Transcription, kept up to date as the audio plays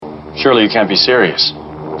Surely you can't be serious.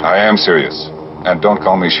 I am serious. And don't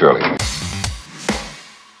call me Shirley.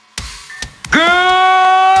 Good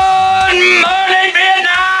morning,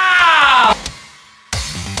 Vietnam!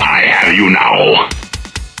 I have you now.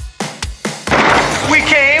 We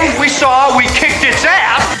came, we saw, we kicked its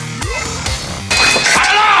ass.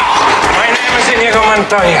 Hello! My name is Inigo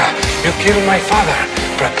Montoya. You killed my father.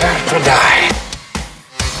 Prepare to die.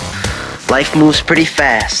 Life moves pretty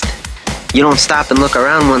fast. You don't stop and look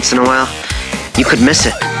around once in a while, you could miss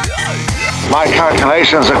it. My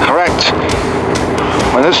calculations are correct.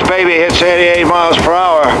 When this baby hits 88 miles per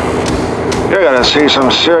hour, you're gonna see some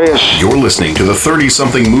serious... You're listening to the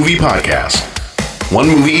 30-something movie podcast. One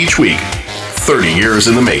movie each week, 30 years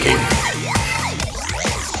in the making.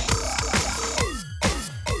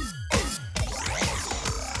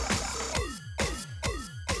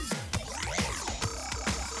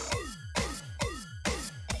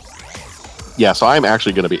 Yeah, so I'm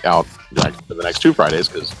actually going to be out for the next 2 Fridays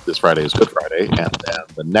because this Friday is Good Friday, and then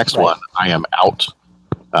the next one I am out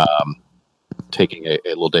taking a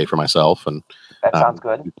little day for myself. And that sounds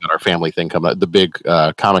good. We've got our family thing coming up, the big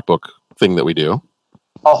comic book thing that we do.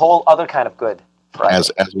 A whole other kind of good Friday.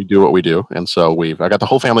 As we do what we do. And so I got the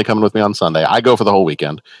whole family coming with me on Sunday. I go for the whole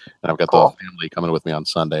weekend, and I've got the whole family coming with me on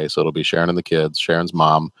Sunday. So it'll be Sharon and the kids, Sharon's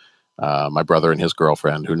mom, my brother and his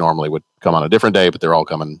girlfriend, who normally would come on a different day, but they're all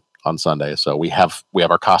coming on Sunday. So we have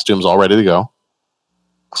our costumes all ready to go.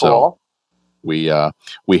 Cool. So we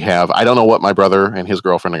have, I don't know what my brother and his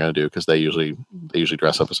girlfriend are going to do because they usually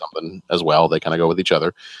dress up as something as well. They kind of go with each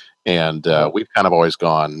other. And we've kind of always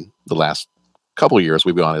gone, the last couple of years,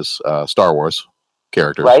 we've gone as Star Wars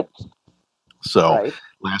characters. Right. So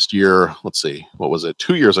last year, let's see, what was it?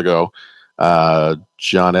 2 years ago,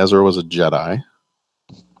 John Ezra was a Jedi.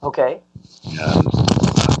 Okay. And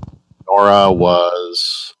Nora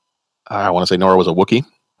was... I want to say Nora was a Wookiee.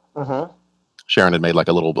 Mm-hmm. Sharon had made like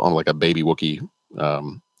a baby Wookiee,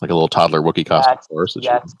 like a little toddler Wookiee costume for us.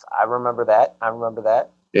 Yes, I remember that.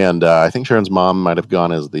 And I think Sharon's mom might have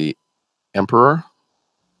gone as the Emperor.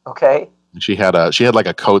 Okay. She had like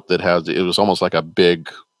a coat that it was almost like a big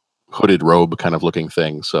hooded robe kind of looking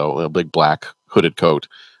thing. So a big black hooded coat.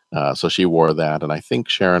 So she wore that, and I think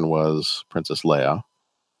Sharon was Princess Leia.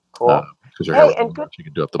 Cool. Because her hair, she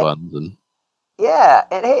could do up the buttons and. Yeah,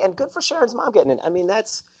 and good for Sharon's mom getting it. I mean,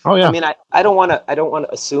 that's. Oh yeah. I mean, I don't want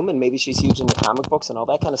to assume, and maybe she's huge into comic books and all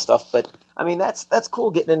that kind of stuff. But I mean, that's cool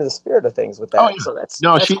getting into the spirit of things with that. Oh, yeah. So that's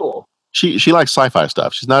cool. She likes sci-fi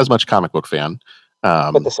stuff. She's not as much comic book fan.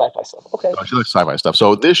 But the sci-fi stuff, okay. She likes sci-fi stuff.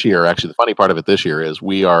 So this year, actually, the funny part of it this year is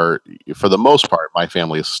we are, for the most part, my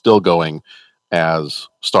family is still going as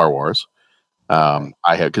Star Wars.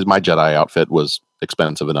 Because my Jedi outfit was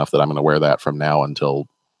expensive enough that I'm going to wear that from now until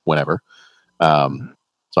whenever. So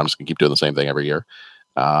I'm just gonna keep doing the same thing every year.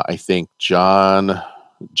 I think John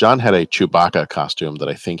had a Chewbacca costume that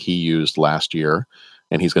I think he used last year,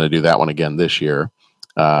 and he's going to do that one again this year.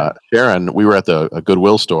 Sharon, we were at a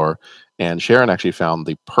Goodwill store, and Sharon actually found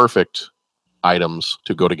the perfect items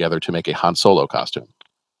to go together to make a Han Solo costume.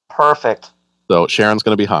 Perfect. So Sharon's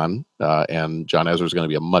going to be Han, and John Ezra is going to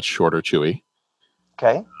be a much shorter Chewie.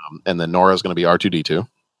 Okay. And then Nora's going to be R2-D2.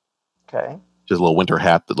 Okay. She has a little winter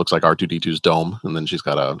hat that looks like R2-D2's dome, and then she's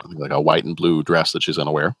got a white and blue dress that she's going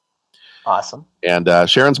to wear. Awesome. And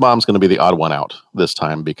Sharon's mom's going to be the odd one out this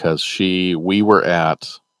time because we were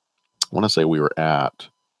at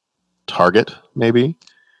Target maybe,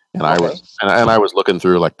 and okay. I was looking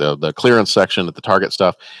through like the clearance section at the Target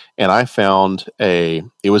stuff, and I found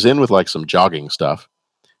it was in with like some jogging stuff,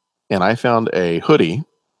 and I found a hoodie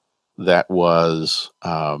that was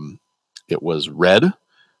it was red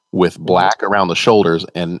with black around the shoulders,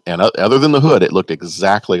 and other than the hood, it looked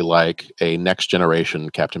exactly like a Next Generation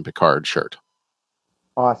Captain Picard shirt.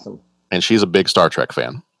 Awesome. And she's a big Star Trek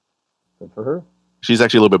fan. Good for her. She's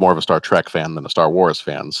actually a little bit more of a Star Trek fan than a Star Wars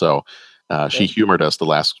fan. So she humored us the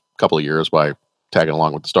last couple of years by tagging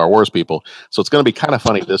along with the Star Wars people. So it's going to be kind of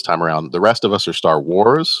funny this time around. The rest of us are Star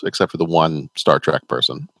Wars, except for the one Star Trek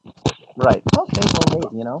person. Right. Okay,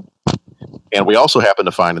 well, you know. And we also happened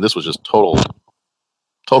to find, and this was just total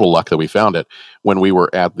luck that we found it when we were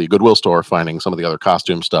at the Goodwill store finding some of the other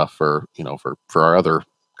costume stuff for our other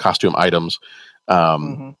costume items.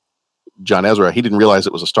 John Ezra, he didn't realize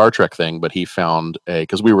it was a Star Trek thing, but he found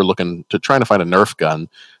because we were trying to find a Nerf gun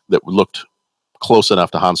that looked close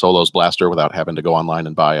enough to Han Solo's blaster without having to go online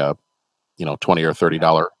and buy a $20 or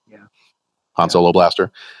 $30 Han Solo blaster.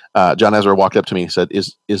 John Ezra walked up to me and said,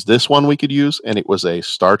 is this one we could use? And it was a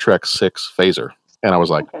Star Trek 6 phaser. And I was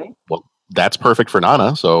like, well, that's perfect for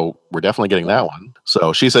Nana. So we're definitely getting that one.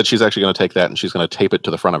 So she said she's actually going to take that and she's going to tape it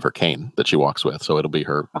to the front of her cane that she walks with. So it'll be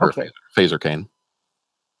her phaser cane.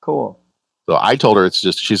 Cool. So I told her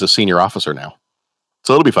she's a senior officer now.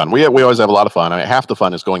 So it'll be fun. We always have a lot of fun. I mean, half the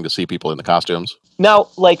fun is going to see people in the costumes. Now,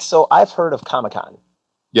 so I've heard of Comic-Con.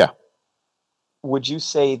 Yeah. Would you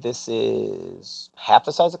say this is half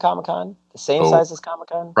the size of Comic-Con? The same size as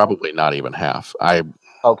Comic-Con? Probably not even half.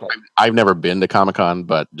 Okay. I've never been to Comic-Con,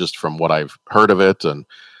 but just from what I've heard of it, and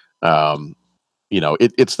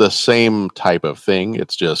it's the same type of thing.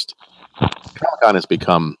 It's just Comic-Con has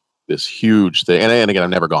become this huge thing, and again, I've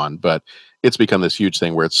never gone, but it's become this huge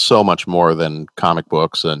thing where it's so much more than comic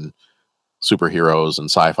books and superheroes and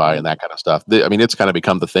sci-fi and that kind of stuff. I mean, it's kind of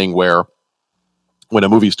become the thing where when a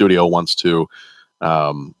movie studio wants to,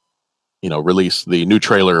 release the new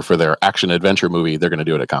trailer for their action adventure movie, they're going to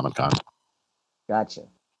do it at Comic-Con. Gotcha.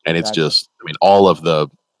 And it's just, I mean, all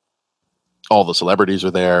the celebrities are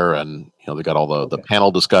there, and they got all the panel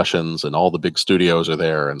discussions, and all the big studios are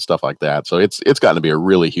there and stuff like that. So it's gotten to be a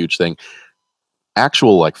really huge thing.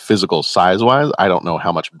 Actual like physical size wise, I don't know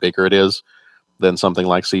how much bigger it is than something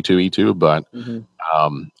like C2E2, but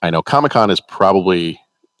I know Comic-Con has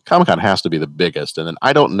to be the biggest, and then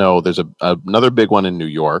I don't know. There's another big one in New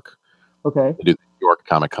York. Okay. They do the New York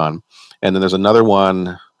Comic-Con, and then there's another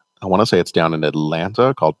one. I want to say it's down in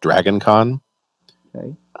Atlanta called Dragon Con.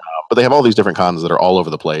 Okay. But they have all these different cons that are all over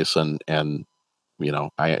the place, and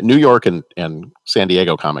New York and San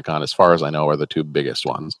Diego Comic-Con, as far as I know, are the two biggest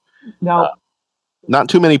ones. Now, not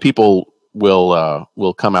too many people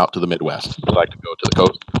will come out to the Midwest. They like to go to the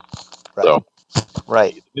coast. Right. So,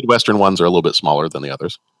 right. The Midwestern ones are a little bit smaller than the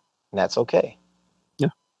others. And that's okay. Yeah.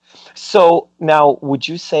 So now, would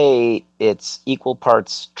you say it's equal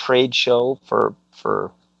parts trade show for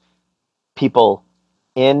people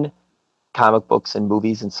in comic books and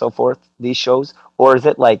movies and so forth, these shows? Or is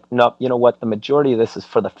it like, no, you know what, the majority of this is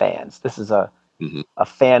for the fans. This is a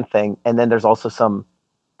fan thing. And then there's also some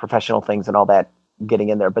professional things and all that getting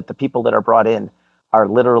in there. But the people that are brought in are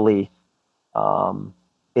literally,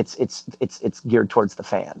 it's geared towards the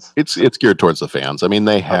fans. It's geared towards the fans. I mean,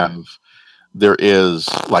 there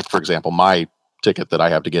is, like, for example, my ticket that I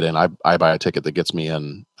have to get in, I buy a ticket that gets me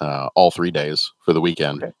in all 3 days for the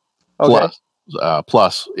weekend. Okay.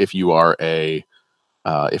 Plus, if you are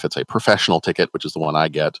if it's a professional ticket, which is the one I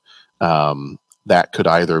get, that could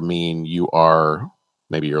either mean you're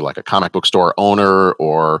like a comic book store owner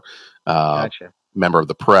or Gotcha. member of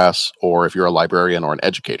the press, or if you're a librarian or an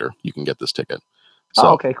educator, you can get this ticket. So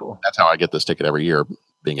okay, cool. That's how I get this ticket every year,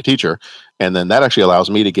 being a teacher. And then that actually allows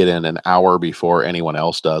me to get in an hour before anyone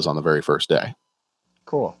else does on the very first day.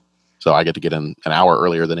 Cool. So I get to get in an hour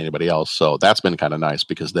earlier than anybody else. So that's been kind of nice,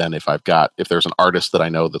 because then if there's an artist that I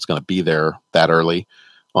know that's going to be there that early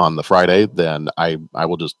on the Friday, then I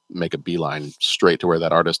will just make a beeline straight to where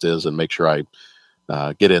that artist is and make sure I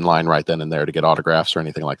get in line right then and there to get autographs or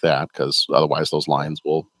anything like that. Because otherwise those lines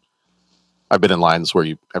I've been in lines where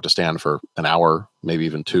you have to stand for an hour, maybe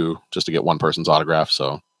even 2, just to get one person's autograph.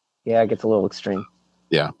 So yeah, it gets a little extreme.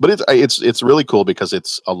 Yeah, but it's really cool, because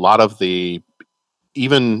it's a lot of the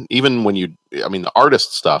even when the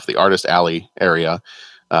artist stuff, the artist alley area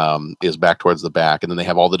is back towards the back, and then they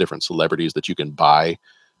have all the different celebrities that you can buy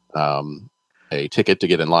a ticket to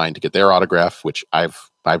get in line to get their autograph, which I've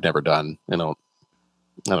never done. I don't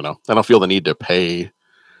know. I don't feel the need to pay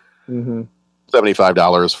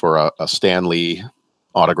 $75 for a Stan Lee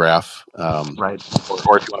autograph. Right.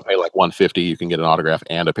 Or if you want to pay like $150, you can get an autograph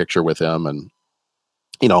and a picture with him. And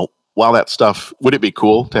while that stuff, would it be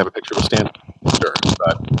cool to have a picture with Stan? Sure,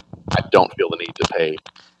 but I don't feel the need to pay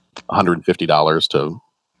 $150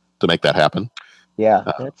 to make that happen. Yeah,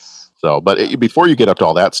 but before you get up to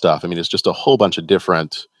all that stuff, I mean, it's just a whole bunch of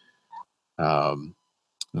different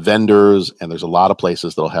vendors, and there's a lot of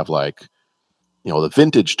places that'll have like, the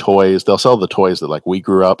vintage toys. They'll sell the toys that like we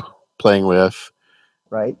grew up playing with.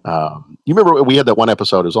 Right. You remember we had that one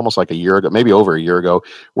episode, it was almost like a year ago, maybe over a year ago,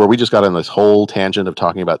 where we just got on this whole tangent of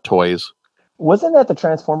talking about toys. Wasn't that the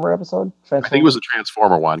Transformer episode? I think it was a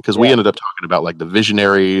Transformer one, because we ended up talking about like the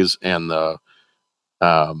Visionaries and the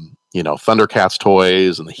Thundercats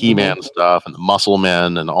toys and the He-Man stuff and the Muscle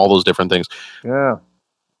Men and all those different things. Yeah.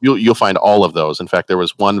 You'll find all of those. In fact, there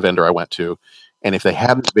was one vendor I went to, and if they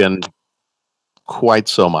hadn't been quite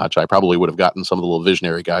so much, I probably would have gotten some of the little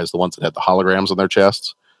Visionary guys, the ones that had the holograms on their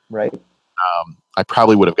chests. Right. I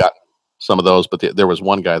probably would have gotten some of those, but there was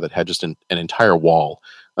one guy that had just an entire wall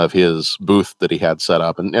of his booth that he had set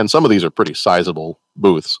up, and some of these are pretty sizable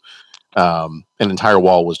booths. An entire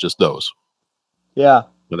wall was just those. Yeah.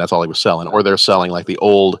 But that's all he was selling. Or they're selling like the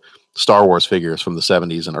old Star Wars figures from the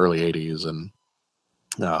 70s and early 80s, and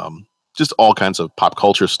just all kinds of pop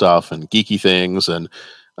culture stuff and geeky things. And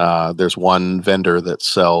there's one vendor that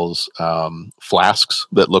sells flasks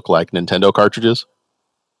that look like Nintendo cartridges.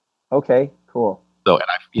 Okay, cool. So,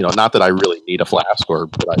 and not that I really need a flask or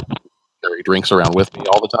that I carry drinks around with me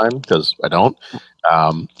all the time, because I don't.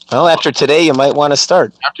 Well, after today, you might want to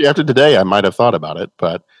start. After today, I might have thought about it,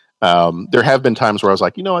 but there have been times where I was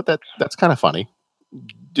like, you know what, that's kind of funny.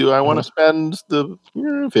 Do I want to spend the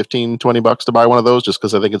 $15-20 to buy one of those just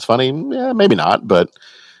because I think it's funny? Yeah, maybe not, but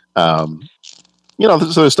so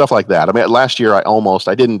there's stuff like that. I mean, last year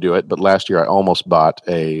I didn't do it, but last year I almost bought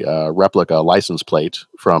a replica license plate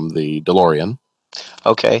from the DeLorean.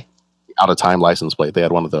 Okay. Out of time license plate. They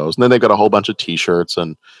had one of those, and then they've got a whole bunch of T-shirts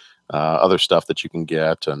and other stuff that you can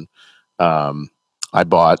get. And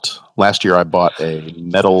last year I bought a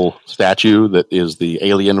metal statue that is the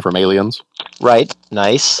alien from Aliens. Right.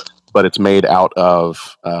 Nice. But it's made out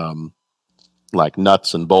of like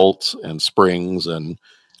nuts and bolts and springs. And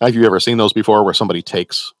have you ever seen those before, where somebody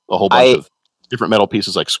takes a whole bunch of different metal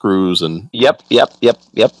pieces like screws and? Yep.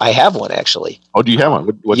 I have one actually. Oh, do you have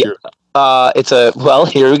one? What's your?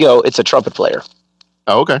 Here we go. It's a trumpet player.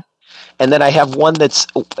 Oh, okay. And then I have one that's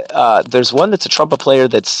there's one that's a trumpet player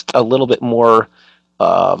that's a little bit more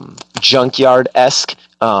junkyard-esque,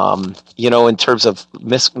 in terms of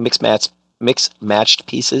mix matched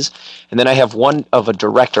pieces. And then I have one of a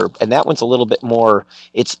director, and that one's a little bit more.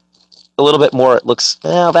 It's a little bit more. It looks.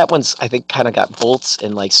 That one's, I think, kind of got bolts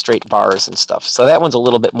and like straight bars and stuff. So that one's a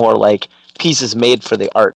little bit more like pieces made for the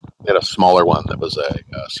art. They had a smaller one that was a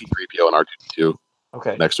C-3PO and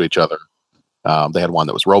R2-D2 next to each other. They had one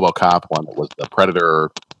that was RoboCop, one that was the Predator,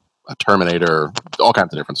 a Terminator, all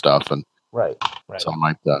kinds of different stuff. And right. So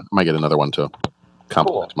I might get another one to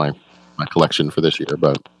complement my collection for this year.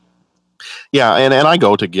 But yeah, and I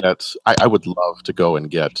go to get. I would love to go and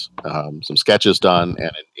get some sketches done.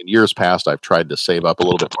 And in years past, I've tried to save up a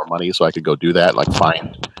little bit more money so I could go do that, like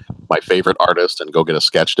find my favorite artist and go get a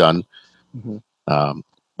sketch done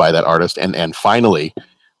by that artist. And finally,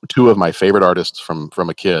 two of my favorite artists from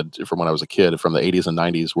when I was a kid, from the 80s and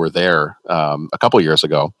 90s, were there a couple of years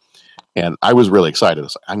ago. And I was really excited.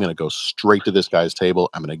 I'm going to go straight to this guy's table.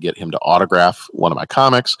 I'm going to get him to autograph one of my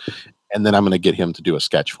comics, and then I'm going to get him to do a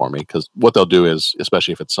sketch for me. Because what they'll do is,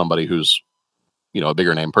 especially if it's somebody who's, a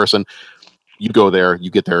bigger name person, you go there,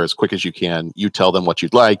 you get there as quick as you can. You tell them what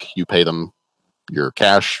you'd like. You pay them your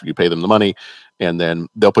cash. You pay them the money, and then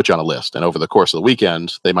they'll put you on a list. And over the course of the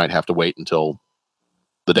weekend, they might have to wait until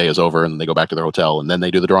the day is over and they go back to their hotel and then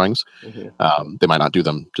they do the drawings. They might not do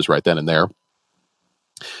them just right then and there.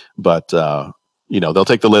 But, they'll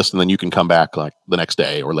take the list, and then you can come back like the next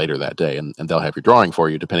day or later that day, and they'll have your drawing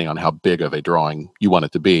for you, depending on how big of a drawing you want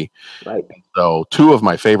it to be. Right. So two of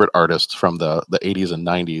my favorite artists from the 80s and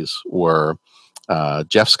 90s were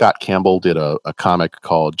Jeff Scott Campbell did a comic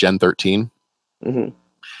called Gen 13.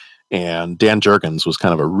 And Dan Jurgens was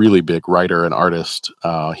kind of a really big writer and artist.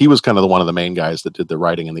 He was kind of one of the main guys that did the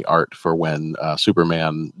writing and the art for when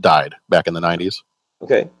Superman died back in the 90s.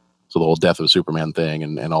 Okay. So the whole death of Superman thing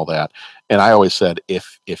and all that. And I always said,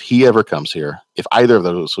 if he ever comes here, if either of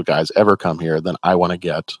those guys ever come here, then I want to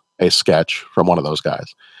get a sketch from one of those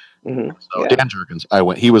guys. So Dan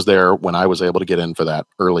Jurgens, he was there when I was able to get in for that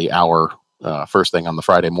early hour, first thing on the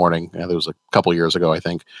Friday morning. It was a couple years ago, I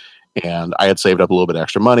think. And I had saved up a little bit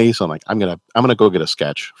extra money. So I'm like, I'm going to go get a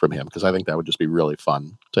sketch from him, because I think that would just be really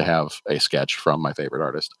fun to have a sketch from my favorite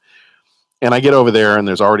artist. And I get over there, and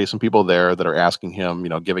there's already some people there that are asking him,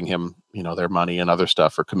 giving him, their money and other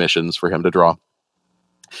stuff for commissions for him to draw.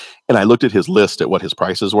 And I looked at his list at what his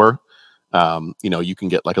prices were. You can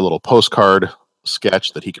get like a little postcard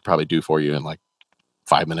sketch that he could probably do for you in like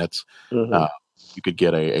 5 minutes. You could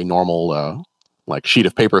get a normal, like sheet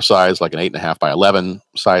of paper size, like an 8.5 by 11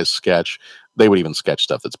 size sketch. They would even sketch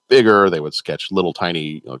stuff that's bigger. They would sketch little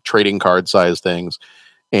tiny trading card size things.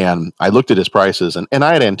 And I looked at his prices, and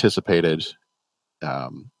I had anticipated,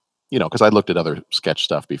 because I looked at other sketch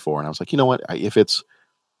stuff before, and I was like, you know what, if it's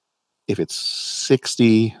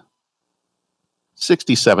 $60,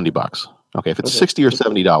 $70, okay, if it's $60 or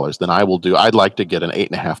 $70, then I'd like to get an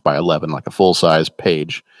 8.5 by 11, like a full size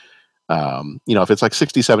page. If it's like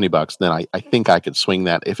 $60, $70, then I think I could swing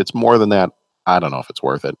that. If it's more than that, I don't know if it's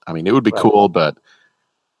worth it. I mean, it would be cool, but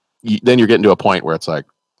then you're getting to a point where it's like,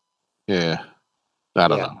 I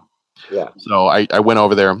don't know. Yeah. So I went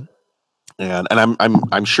over there, and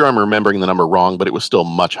I'm sure I'm remembering the number wrong, but it was still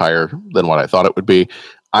much higher than what I thought it would be.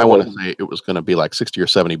 I want to say it was going to be like $60 or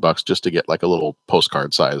 $70 just to get like a little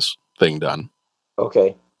postcard size thing done.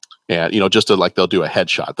 Okay. And just to they'll do a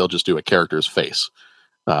headshot. They'll just do a character's face,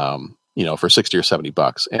 for $60 or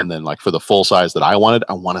 $70. And then like for the full size that I wanted,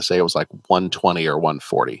 I want to say it was like $120 or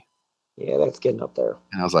 $140. Yeah, that's getting up there.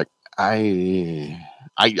 And I was like, I'm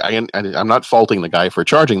not faulting the guy for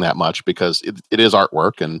charging that much because it is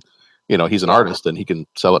artwork, and he's an artist and he can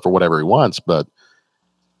sell it for whatever he wants. But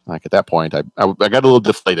like at that point, I got a little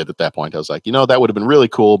deflated at that point. I was like, that would have been really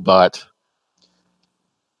cool, but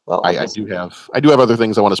well, I do have other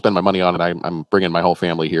things I want to spend my money on, and I'm bringing my whole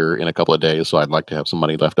family here in a couple of days, so I'd like to have some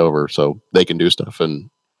money left over so they can do stuff and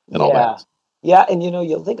all that. Yeah, and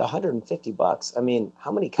you'll think $150. I mean,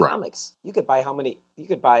 how many comics? Right. You could buy how many? You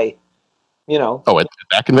could buy, Oh, at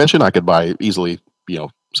that convention, I could buy easily,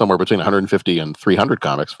 somewhere between 150 and 300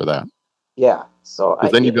 comics for that. Yeah. So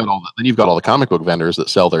then you've got all the comic book vendors that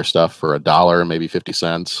sell their stuff for $1, maybe 50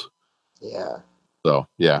 cents. Yeah. So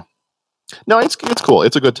yeah. No, it's cool.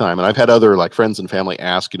 It's a good time, and I've had other like friends and family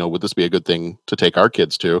ask, would this be a good thing to take our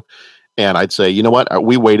kids to? And I'd say, you know what?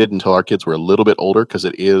 We waited until our kids were a little bit older because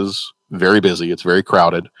it is very busy. It's very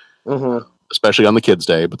crowded, especially on the kids'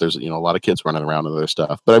 day. But there's a lot of kids running around and other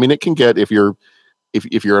stuff. But I mean, it can get if you're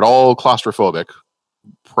at all claustrophobic,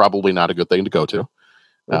 probably not a good thing to go to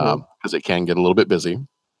because it can get a little bit busy.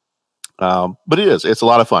 But it's a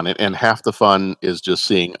lot of fun, and half the fun is just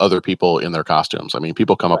seeing other people in their costumes. I mean,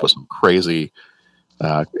 people come up with some crazy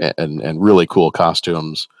and really cool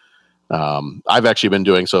costumes. I've actually been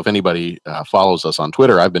doing, so if anybody follows us on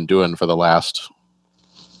Twitter, I've been doing for the last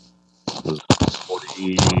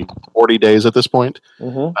 40 days at this point.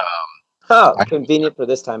 Convenient for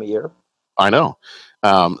this time of year. I know.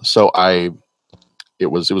 It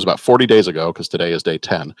was about 40 days ago, because today is day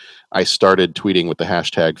 10. I started tweeting with the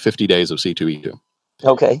hashtag 50 days of C2E2.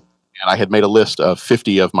 Okay. And I had made a list of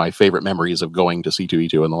 50 of my favorite memories of going to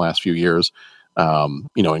C2E2 in the last few years.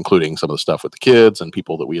 Including some of the stuff with the kids and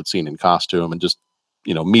people that we had seen in costume, and just,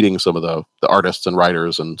 meeting some of the artists and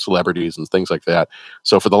writers and celebrities and things like that.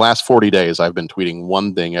 So for the last 40 days, I've been tweeting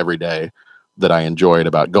one thing every day that I enjoyed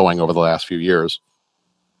about going over the last few years.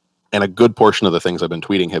 And a good portion of the things I've been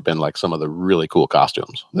tweeting have been like some of the really cool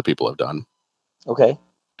costumes that people have done. Okay.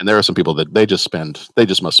 And there are some people that they just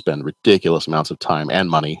must spend ridiculous amounts of time and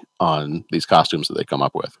money on these costumes that they come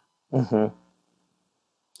up with.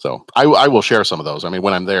 So I will share some of those. I mean,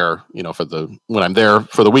 when I'm there, for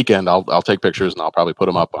the weekend, I'll take pictures and I'll probably put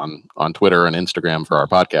them up on Twitter and Instagram for our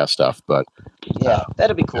podcast stuff. But yeah,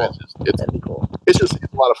 that'd be cool. That'd be cool. It's a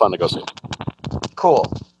lot of fun to go see.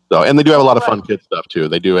 Cool. So, and they do have a lot of fun kid stuff too.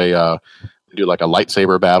 They do like a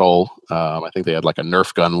lightsaber battle. I think they had like a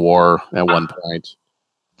Nerf gun war at one point.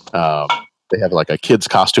 They have like a kids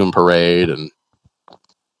costume parade and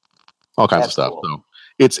all kinds of stuff. Cool. So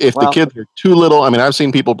if the kids are too little, I mean, I've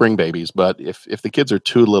seen people bring babies, but if the kids are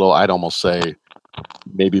too little, I'd almost say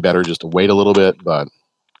maybe better just to wait a little bit. But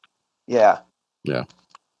yeah,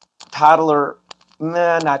 toddler,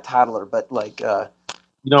 not toddler, but like I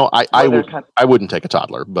wouldn't take a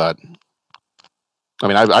toddler, but I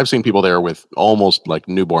mean, I've seen people there with almost like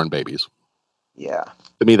newborn babies. Yeah,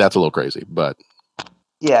 to me that's a little crazy, but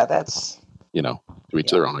yeah, that's to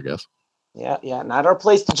each their own, I guess. Yeah. Not our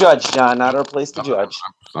place to judge, John. Not our place to judge.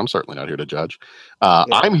 I'm certainly not here to judge.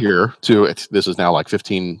 I'm here to, this is now like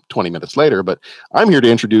 15, 20 minutes later, but I'm here to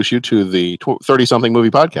introduce you to the 30-something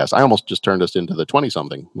movie podcast. I almost just turned us into the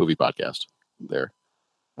 20-something movie podcast there.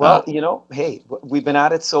 Well, hey, we've been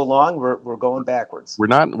at it so long, we're going backwards. We're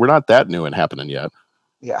not that new and happening yet.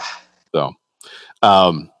 Yeah. So,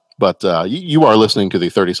 but you are listening to the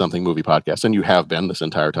 30-something movie podcast, and you have been this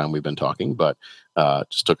entire time we've been talking, but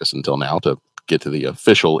just took us until now to get to the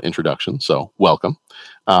official introduction. So welcome.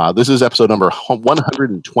 This is episode number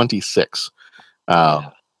 126.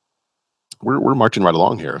 We're marching right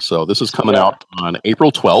along here. So this is coming out on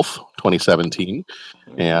April 12th, 2017.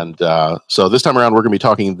 And so this time around, we're going to be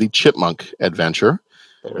talking The Chipmunk Adventure.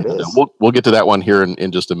 There it is. We'll get to that one here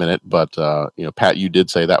in just a minute. But, Pat, you did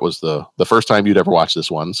say that was the first time you'd ever watched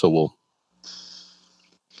this one. So we'll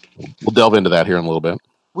delve into that here in a little bit.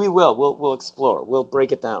 We will. We'll explore. We'll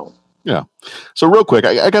break it down. Yeah. So real quick,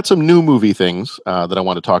 I got some new movie things that I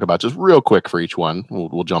want to talk about just real quick for each one.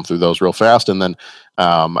 We'll jump through those real fast. And then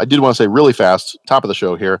I did want to say really fast, top of the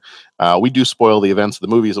show here, we do spoil the events of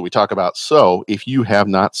the movies that we talk about. So if you have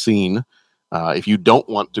not seen, if you don't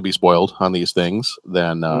want to be spoiled on these things,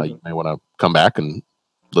 then you may want to come back and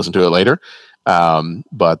listen to it later.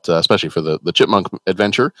 But especially for the Chipmunk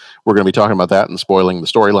Adventure, we're going to be talking about that and spoiling the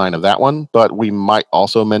storyline of that one. But we might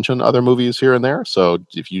also mention other movies here and there. So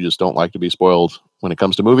if you just don't like to be spoiled when it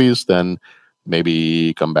comes to movies, then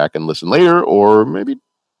maybe come back and listen later, or maybe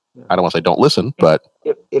I don't want to say don't listen, but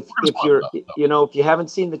if you're if you haven't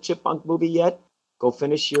seen the Chipmunk movie yet, go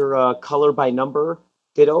finish your color by number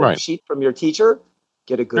Ditto Right. sheet from your teacher.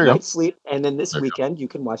 Get a good There you go. night's sleep, and then this There you weekend you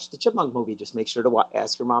can watch the Chipmunk movie. Just make sure to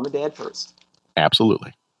ask your mom and dad first.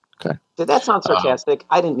 Absolutely. Okay. Did that sound sarcastic?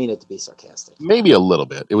 I didn't mean it to be sarcastic. Maybe a little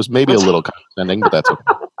bit. It was maybe a little condescending, but that's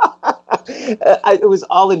okay. It was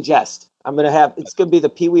all in jest. It's gonna be the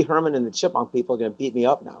Pee Wee Herman and the Chipmunk people are gonna beat me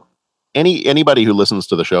up now. Anybody who listens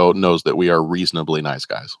to the show knows that we are reasonably nice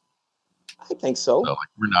guys. I think so. So, like,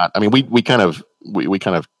 we're not. I mean, we kind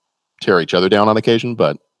of tear each other down on occasion,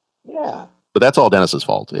 but Yeah. that's all Dennis's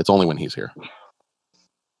fault. It's only when he's here.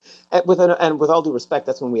 And with all due respect,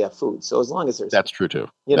 that's when we have food. So as long as there's, That's true too.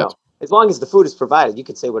 as long as the food is provided, you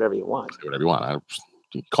can say whatever you want. Do whatever you want.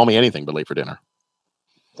 Call me anything but late for dinner.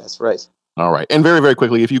 That's right. All right. And very, very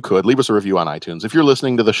quickly, if you could, leave us a review on iTunes. If you're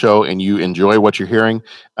listening to the show and you enjoy what you're hearing,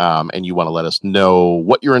 and you want to let us know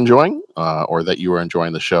what you're enjoying, or that you are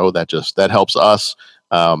enjoying the show, that helps us.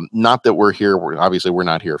 Not that we're here. We're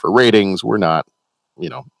not here for ratings. We're not,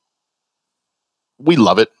 we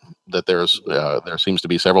love it that there seems to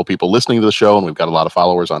be several people listening to the show, and we've got a lot of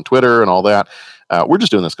followers on Twitter and all that. We're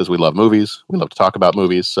just doing this because we love movies. We love to talk about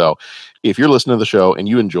movies. So if you're listening to the show and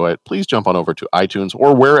you enjoy it, please jump on over to iTunes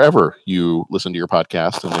or wherever you listen to your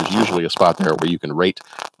podcast. And there's usually a spot there where you can rate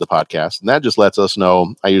the podcast. And that just lets us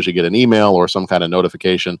know. I usually get an email or some kind of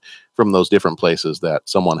notification from those different places that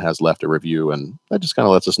someone has left a review. And that just kind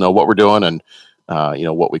of lets us know what we're doing and,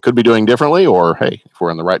 what we could be doing differently. Or, hey, if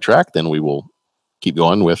we're on the right track, then we will keep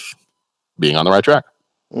going with being on the right track.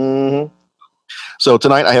 Mm-hmm. So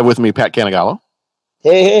tonight I have with me Pat Canigallo.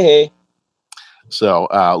 Hey. So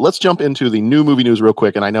let's jump into the new movie news real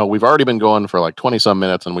quick. And I know we've already been going for like 20 some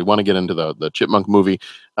minutes, and we want to get into the Chipmunk movie.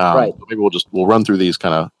 Right. So maybe we'll run through these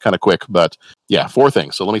kind of quick. But yeah, 4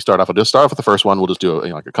 things. So let me start off. I'll just start off with the first one. We'll just do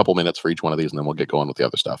like a couple minutes for each one of these, and then we'll get going with the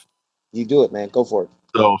other stuff. You do it, man. Go for it.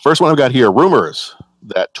 So first one I've got here, rumors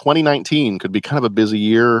that 2019 could be kind of a busy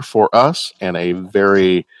year for us and a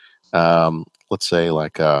very, let's say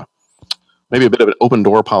like maybe a bit of an open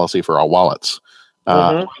door policy for our wallets.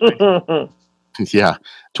 Yeah,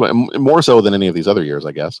 more so than any of these other years,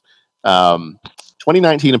 I guess.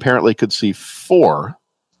 2019 apparently could see 4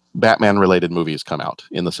 Batman-related movies come out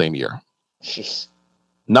in the same year. Jeez.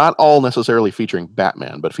 Not all necessarily featuring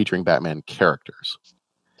Batman, but featuring Batman characters.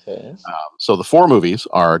 Okay. So the 4 movies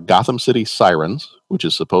are Gotham City Sirens, which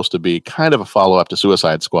is supposed to be kind of a follow-up to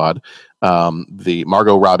Suicide Squad. The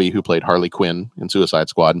Margot Robbie, who played Harley Quinn in Suicide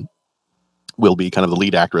Squad, will be kind of the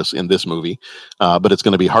lead actress in this movie. But it's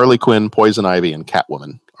going to be Harley Quinn, Poison Ivy, and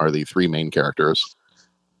Catwoman are the 3 main characters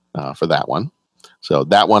for that one. So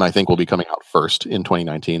that one, I think, will be coming out first in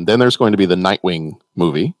 2019. Then there's going to be the Nightwing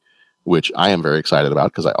movie, which I am very excited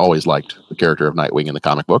about because I always liked the character of Nightwing in the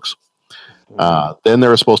comic books. Then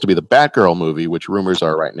there is supposed to be the Batgirl movie, which rumors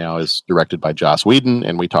are right now is directed by Joss Whedon,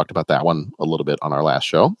 and we talked about that one a little bit on our last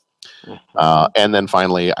show. And then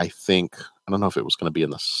finally, I don't know if it was going to be in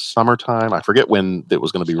the summertime. I forget when it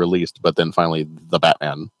was going to be released, but then finally the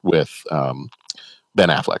Batman with Ben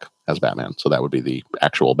Affleck as Batman. So that would be the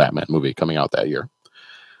actual Batman movie coming out that year.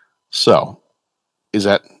 So is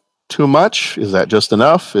that too much? Is that just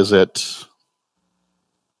enough?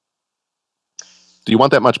 Do you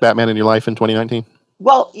want that much Batman in your life in 2019?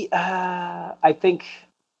 Well, I think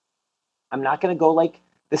I'm not going to go like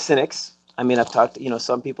the cynics. I mean, I've talked to,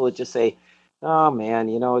 some people that just say, oh man,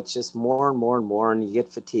 it's just more and more and more, and you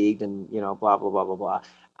get fatigued and, blah, blah, blah, blah, blah.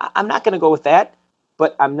 I'm not going to go with that,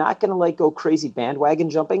 but I'm not going to go crazy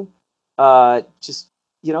bandwagon jumping. I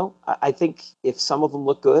think if some of them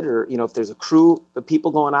look good or, if there's a crew of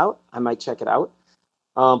people going out, I might check it out.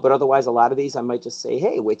 But otherwise, a lot of these, I might just say,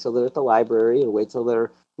 hey, wait till they're at the library or wait till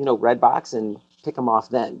they're, Redbox and pick them off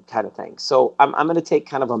then kind of thing. So I'm going to take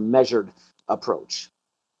kind of a measured approach.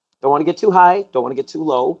 Don't want to get too high. Don't want to get too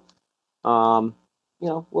low.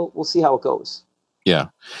 We'll see how it goes. Yeah.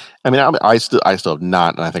 I mean, I still have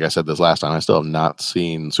not, and I think I said this last time, I still have not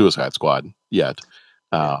seen Suicide Squad yet.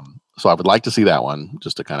 So I would like to see that one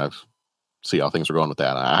just to kind of see how things are going with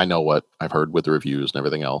that. I know what I've heard with the reviews and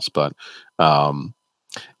everything else, but,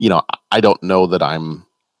 I don't know that I'm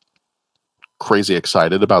crazy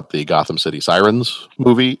excited about the Gotham City Sirens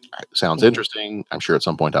movie. It sounds interesting. I'm sure at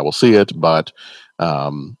some point I will see it, but,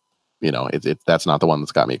 that's not the one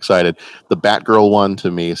that's got me excited. The Batgirl one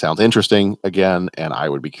to me sounds interesting again, and I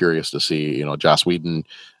would be curious to see, Joss Whedon,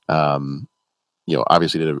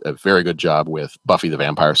 obviously did a very good job with Buffy the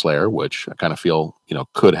Vampire Slayer, which I kind of feel,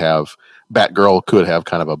 Batgirl could have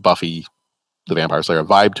kind of a Buffy the Vampire Slayer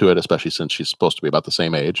vibe to it, especially since she's supposed to be about the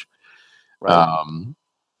same age. Right.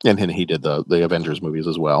 And he did the Avengers movies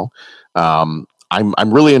as well. I'm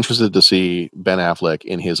really interested to see Ben Affleck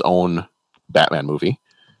in his own Batman movie.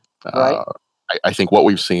 Right. I think what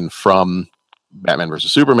we've seen from Batman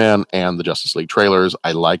versus Superman and the Justice League trailers,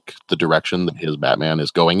 I like the direction that his Batman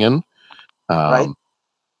is going in. Right.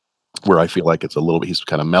 Where I feel like it's a little bit, he's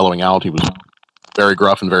kind of mellowing out. He was very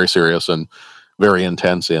gruff and very serious and very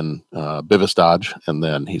intense in Bivis Dodge, and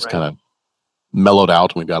then he's kind of mellowed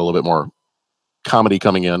out, and we've got a little bit more comedy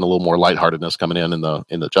coming in, a little more lightheartedness coming in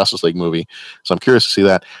the Justice League movie. So I'm curious to see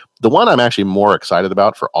that. The one I'm actually more excited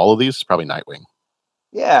about for all of these is probably Nightwing.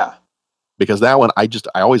 Yeah. Because that one, I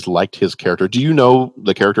always liked his character. Do you know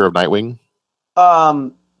the character of Nightwing?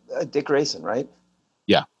 Dick Grayson, right?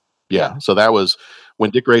 Yeah. So that was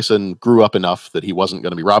when Dick Grayson grew up enough that he wasn't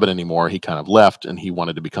going to be Robin anymore. He kind of left, and he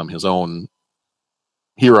wanted to become his own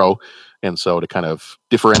hero. And so to kind of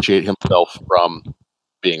differentiate himself from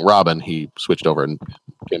being Robin, he switched over and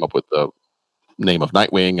came up with the name of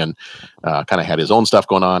Nightwing, and kind of had his own stuff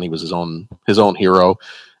going on. He was his own hero.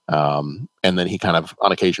 And then he kind of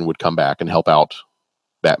on occasion would come back and help out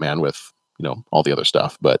Batman with, all the other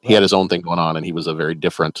stuff. But he had his own thing going on, and he was a very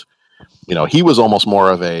different, he was almost more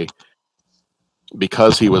of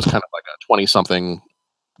because he was kind of like a 20-something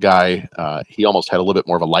guy, he almost had a little bit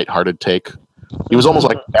more of a lighthearted take. He was almost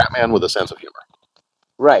like Batman with a sense of humor.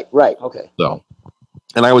 Right. Okay. So,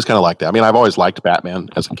 and I always kind of liked that. I mean, I've always liked Batman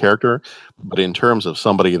as a character, but in terms of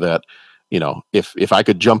somebody that, if I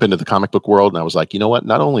could jump into the comic book world and I was like, you know what,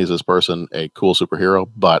 not only is this person a cool superhero,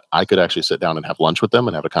 but I could actually sit down and have lunch with them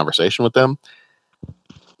and have a conversation with them.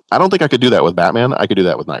 I don't think I could do that with Batman. I could do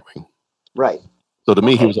that with Nightwing. Right. So to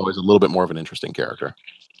me, he was always a little bit more of an interesting character.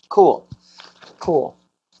 Cool.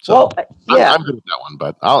 So yeah, I'm good with that one,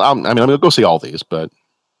 but I'm going to go see all these, but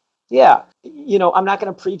yeah, I'm not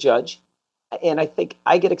going to prejudge. And I think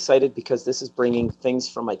I get excited because this is bringing things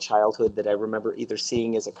from my childhood that I remember either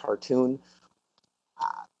seeing as a cartoon.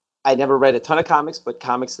 I never read a ton of comics, but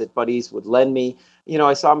comics that buddies would lend me.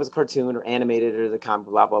 I saw them as a cartoon or animated or the comic,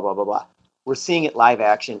 blah, blah, blah, blah, blah. We're seeing it live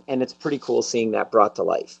action, and it's pretty cool seeing that brought to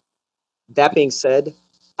life. That being said,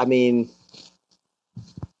 I mean,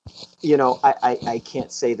 I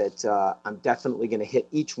can't say that I'm definitely going to hit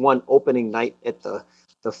each one opening night at the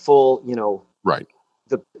full, right.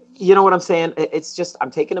 You know what I'm saying? It's just,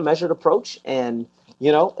 I'm taking a measured approach, and,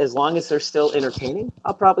 as long as they're still entertaining,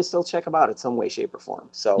 I'll probably still check them out in some way, shape, or form.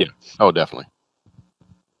 So, yeah. Oh, definitely.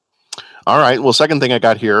 All right. Well, second thing I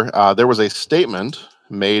got here, there was a statement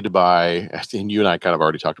made by, and you and I kind of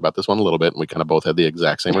already talked about this one a little bit, and we kind of both had the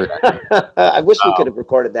exact same reaction. I wish we could have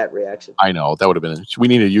recorded that reaction. I know. That would have been, we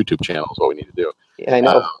need a YouTube channel is what we need to do. Yeah, I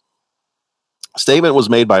know. Statement was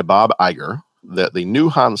made by Bob Iger that in the new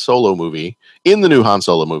Han Solo movie,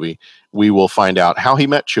 we will find out how he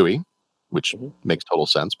met Chewie, which makes total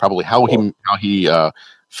sense. Probably how he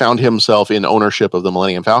found himself in ownership of the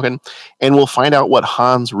Millennium Falcon, and we'll find out what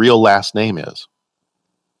Han's real last name is.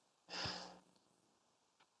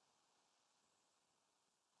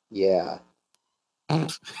 Yeah.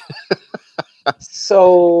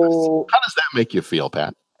 So how does that make you feel,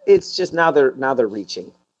 Pat? It's just now they're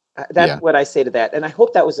reaching. That's what I say to that. And I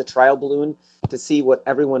hope that was a trial balloon to see what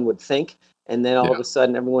everyone would think. And then all of a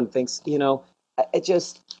sudden everyone thinks, it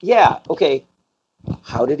just, okay.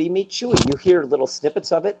 How did he meet Chewie? You hear little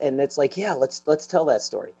snippets of it, and it's like, let's tell that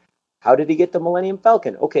story. How did he get the Millennium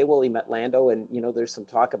Falcon? Okay, well, he met Lando, and, there's some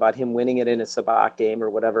talk about him winning it in a sabacc game or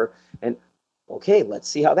whatever. And, okay, let's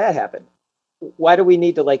see how that happened. Why do we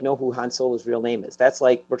need to, know who Han Solo's real name is? That's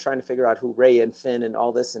like we're trying to figure out who Rey and Finn and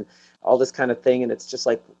all this kind of thing. And it's just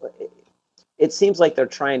like, it seems like they're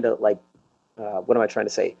trying to, what am I trying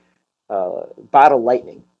to say? Bottle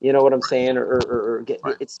lightning. You know what I'm saying? Or get,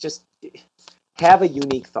 it's just, have a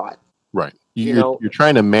unique thought. Right. You're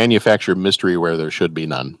trying to manufacture mystery where there should be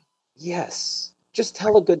none. Yes. Just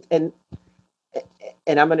tell a good, and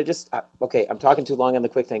I'm going to just, I'm talking too long on the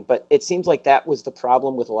quick thing, but it seems like that was the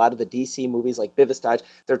problem with a lot of the DC movies like Bivis Dodge.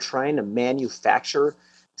 They're trying to manufacture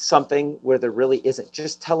something where there really isn't.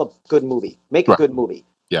 Just tell a good movie. Make a good movie.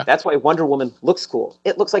 Yeah. That's why Wonder Woman looks cool.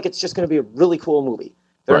 It looks like it's just going to be a really cool movie.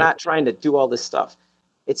 They're not trying to do all this stuff.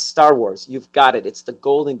 It's Star Wars. You've got it. It's the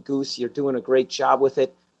golden goose. You're doing a great job with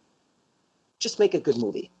it. Just make a good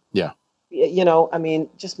movie. Yeah.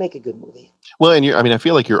 Just make a good movie. Well, and I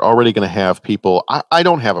feel like you're already going to have people. I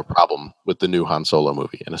don't have a problem with the new Han Solo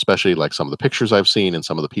movie, and especially like some of the pictures I've seen and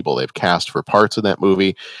some of the people they've cast for parts in that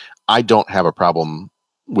movie. I don't have a problem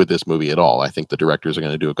with this movie at all. I think the directors are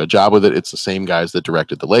going to do a good job with it. It's the same guys that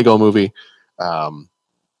directed the Lego movie.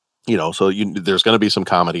 So there's going to be some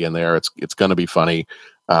comedy in there. It's going to be funny.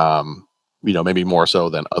 Maybe more so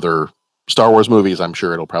than other Star Wars movies. I'm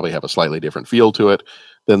sure it'll probably have a slightly different feel to it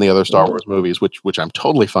than the other Star Wars movies, which I'm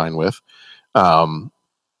totally fine with.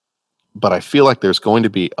 But I feel like there's going to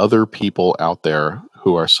be other people out there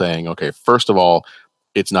who are saying, okay, first of all,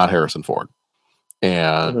 it's not Harrison Ford.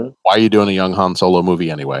 And why are you doing a young Han Solo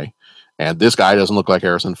movie anyway? And this guy doesn't look like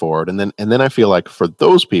Harrison Ford. And then I feel like for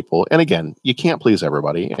those people, and again, you can't please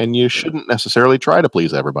everybody, and you shouldn't necessarily try to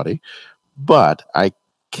please everybody. But I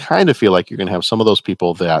kind of feel like you're going to have some of those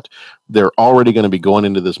people that they're already going to be going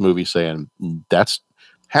into this movie saying, that's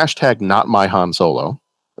hashtag not my Han Solo.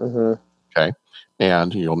 Okay.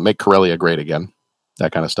 And, make Corellia great again.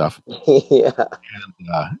 That kind of stuff. Yeah.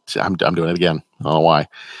 And I'm doing it again. I don't know why.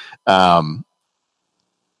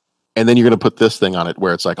 And then you're going to put this thing on it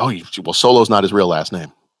where it's like, well, Solo's not his real last name.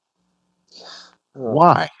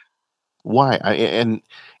 Why? And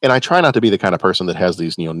I try not to be the kind of person that has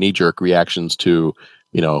these, knee-jerk reactions to,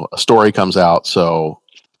 a story comes out. So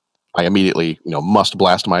I immediately, must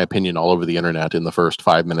blast my opinion all over the internet in the first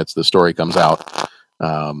 5 minutes the story comes out,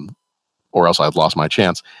 or else I've lost my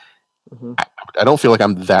chance. I don't feel like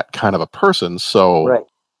I'm that kind of a person. So right.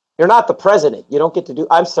 You're not the president. You don't get to do.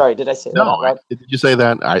 I'm sorry. Did I say that? No, did you say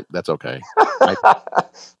that? That's okay.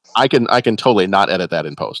 I can totally not edit that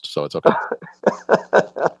in post, so it's okay.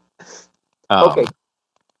 Okay.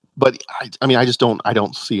 But I just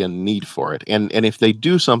don't see a need for it. And if they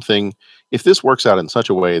do something, if this works out in such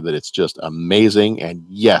a way that it's just amazing, and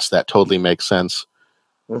yes, that totally makes sense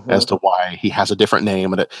as to why he has a different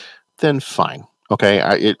name, then fine.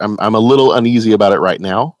 Okay, I'm a little uneasy about it right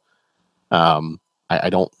now. I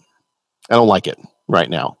don't like it right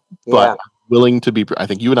now, but I'm willing to be. I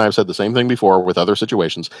think you and I have said the same thing before with other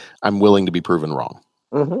situations. I'm willing to be proven wrong,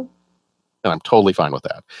 and I'm totally fine with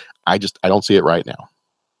that. I don't see it right now.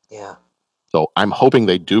 Yeah. So I'm hoping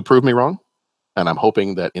they do prove me wrong, and I'm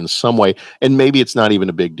hoping that in some way, and maybe it's not even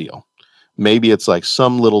a big deal. Maybe it's like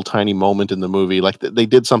some little tiny moment in the movie, like they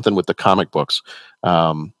did something with the comic books.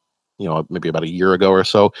 Maybe about a year ago or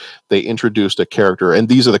so, they introduced a character, and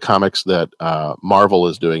these are the comics that Marvel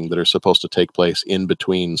is doing that are supposed to take place in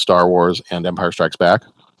between Star Wars and Empire Strikes Back.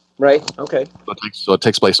 Right. Okay. So it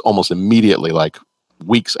takes place almost immediately, like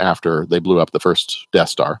weeks after they blew up the first Death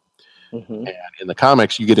Star. And in the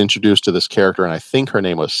comics, you get introduced to this character, and I think her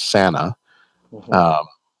name was Sana.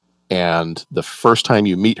 And the first time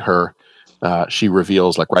you meet her, she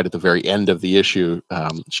reveals, like right at the very end of the issue,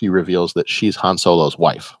 she reveals that she's Han Solo's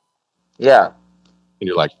wife. Yeah. And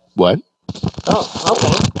you're like, what? Oh,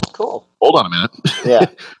 okay. Cool. Hold on a minute. Yeah.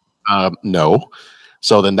 No.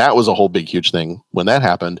 So then that was a whole big, huge thing when that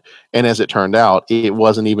happened. And as it turned out, it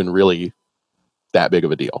wasn't even really that big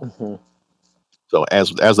of a deal. So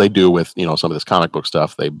as they do with, some of this comic book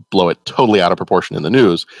stuff, they blow it totally out of proportion in the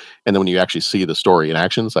news. And then when you actually see the story in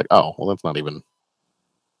action, it's like, oh, well, that's not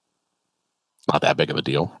that big of a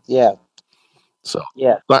deal. Yeah. So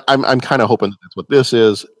yeah, but I'm kind of hoping that's what this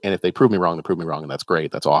is. And if they prove me wrong, they prove me wrong, and that's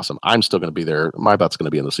great. That's awesome. I'm still going to be there. My butt's going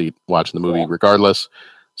to be in the seat watching the movie regardless.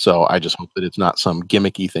 So I just hope that it's not some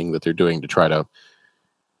gimmicky thing that they're doing to try to,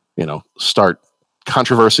 start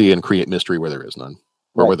controversy and create mystery where there is none,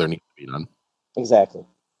 or where there needs to be none. Exactly.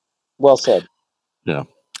 Well said. Yeah.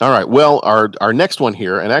 All right. Well, our next one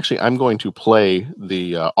here, and actually I'm going to play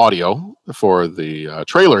the audio for the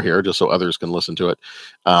trailer here just so others can listen to it.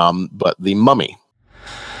 But The Mummy.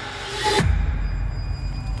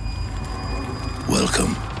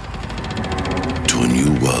 Welcome to a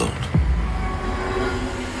new world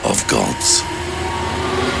of gods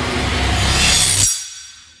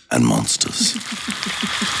and monsters.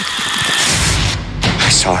 I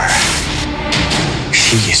saw her.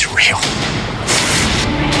 She is real.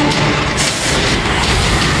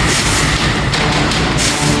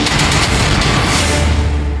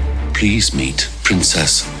 Please meet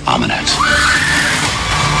Princess Amunet.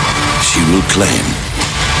 She will claim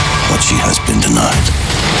what she has been denied.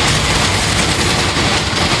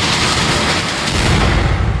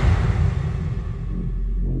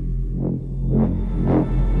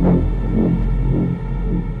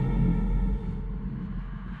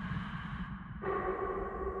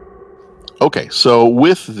 Okay, so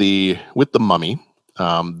with the Mummy,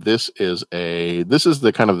 this is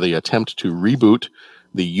the kind of the attempt to reboot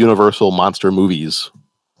the Universal Monster Movies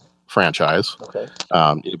franchise. Okay.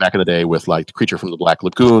 Back in the day with like the Creature from the Black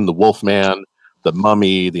Lagoon, the Wolfman, the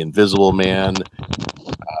Mummy, the Invisible Man,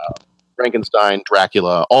 Frankenstein,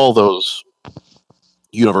 Dracula, all those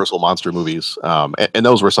Universal monster movies. And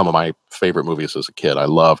those were some of my favorite movies as a kid. I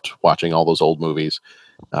loved watching all those old movies.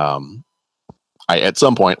 At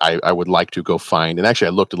some point, I would like to go find, and actually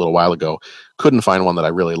I looked a little while ago, couldn't find one that I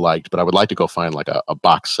really liked, but I would like to go find like a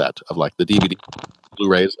box set of like the DVD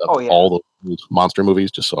Blu-rays of all those monster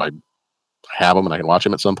movies, just so I have them and I can watch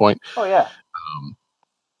them at some point. Oh yeah.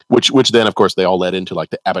 which then of course they all led into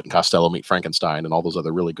like the Abbott and Costello Meet Frankenstein and all those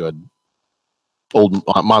other really good old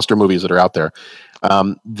monster movies that are out there.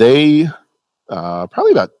 They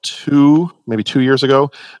probably about 2 years ago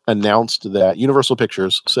announced that Universal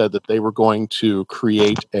Pictures said that they were going to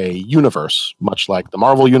create a universe, much like the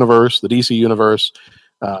Marvel universe, the DC universe,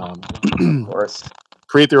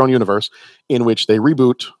 create their own universe in which they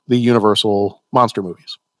reboot the Universal monster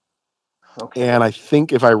movies. Okay. And I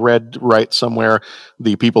think if I read right somewhere,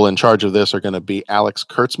 the people in charge of this are going to be Alex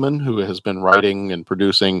Kurtzman, who has been writing and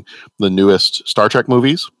producing the newest Star Trek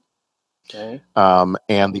movies. Okay.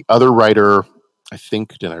 And the other writer, I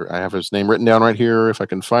think, I have his name written down right here, if I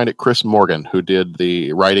can find it, Chris Morgan, who did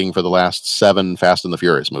the writing for the last 7 Fast and the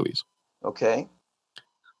Furious movies. Okay.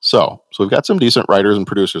 So we've got some decent writers and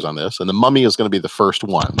producers on this, and The Mummy is going to be the first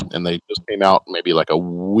one. And they just came out maybe like a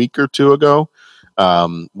week or 2 ago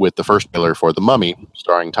with the first trailer for The Mummy,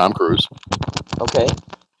 starring Tom Cruise. Okay.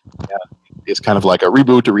 Yeah, it's kind of like a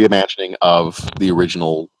reboot, a reimagining of the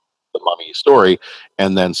original The Mummy story.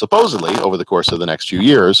 And then supposedly, over the course of the next few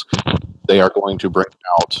years, they are going to bring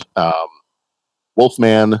out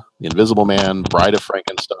Wolfman, The Invisible Man, Bride of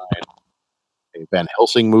Frankenstein, a Van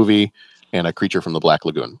Helsing movie, and A Creature from the Black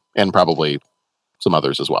Lagoon, and probably some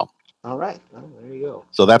others as well. All right. Oh, there you go.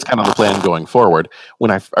 So that's kind of the plan going forward.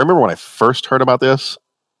 I remember when I first heard about this,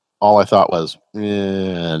 all I thought was,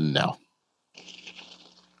 no.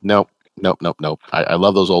 Nope. I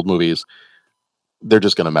love those old movies. They're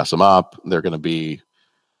just going to mess them up. They're going to be,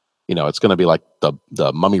 it's going to be like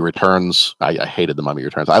the Mummy Returns. I hated the Mummy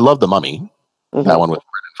Returns. I love the Mummy, that one with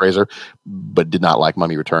Brendan Fraser, but did not like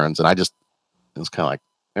Mummy Returns. And it was kind of like,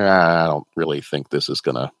 I don't really think this is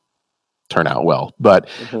going to turn out well. But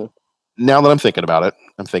now that I'm thinking about it,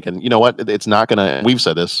 I'm thinking, you know what? It's not going to, we've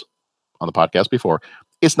said this on the podcast before,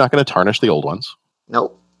 it's not going to tarnish the old ones.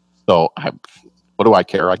 Nope. So what do I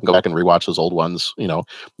care? I can go back and rewatch those old ones.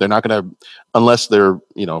 They're not going to, unless they're,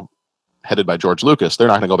 headed by George Lucas, they're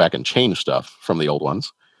not going to go back and change stuff from the old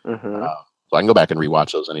ones. So I can go back and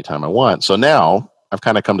rewatch those anytime I want. So now I've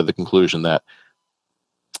kind of come to the conclusion that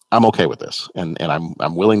I'm okay with this, and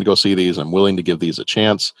I'm willing to go see these. I'm willing to give these a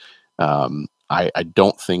chance. I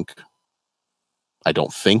don't think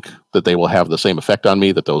that they will have the same effect on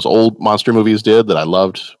me that those old monster movies did that I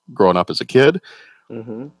loved growing up as a kid.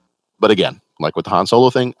 But again, like with the Han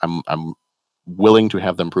Solo thing, I'm willing to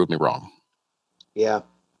have them prove me wrong. Yeah.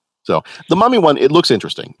 So the Mummy one, it looks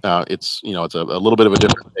interesting. It's it's a little bit of a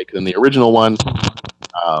different take than the original one,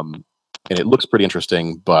 and it looks pretty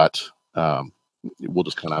interesting. But we'll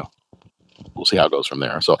just we'll see how it goes from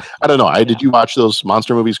there. So I don't know. Did you watch those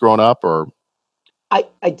monster movies growing up, or? I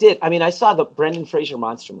did. I mean, I saw the Brendan Fraser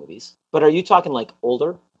monster movies, but are you talking like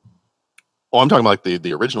older? Oh, I'm talking like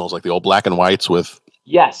the originals, like the old black and whites with.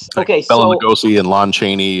 Yes. Okay. Bela Lugosi and Lon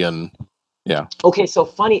Chaney and. Yeah. Okay, so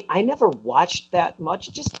funny. I never watched that much.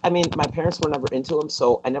 My parents were never into them,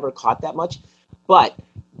 so I never caught that much. But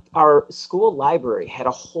our school library had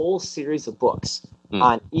a whole series of books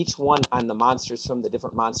on each one on the monsters from the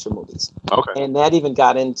different monster movies. Okay. And they even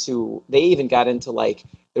got into like,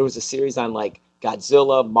 there was a series on like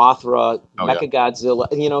Godzilla, Mothra,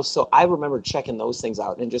 Mechagodzilla, so I remember checking those things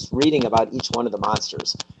out and just reading about each one of the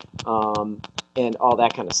monsters and all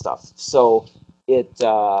that kind of stuff. So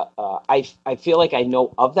I feel like I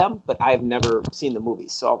know of them, but I've never seen the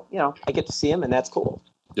movies. So, I get to see them and that's cool.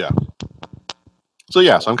 Yeah. So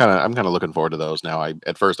I'm kind of looking forward to those now.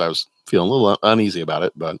 At first I was feeling a little uneasy about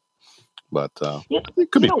it, but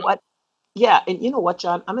it could be. What? Yeah. And you know what,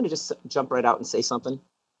 John, I'm going to just jump right out and say something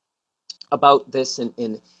about this.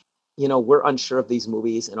 And we're unsure of these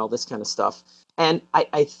movies and all this kind of stuff. And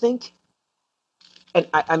I think, and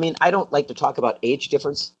I mean, I don't like to talk about age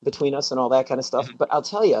difference between us and all that kind of stuff, but I'll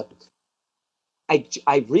tell you,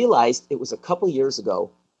 I realized it was a couple years ago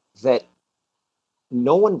that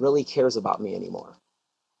no one really cares about me anymore.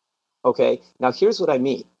 Okay, now here's what I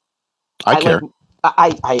mean. I care.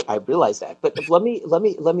 I realize that, but let me.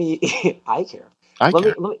 I care.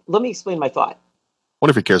 Let me explain my thought. What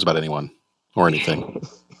if he cares about anyone or anything?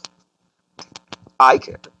 I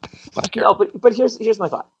care. No, but here's my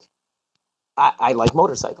thought. I like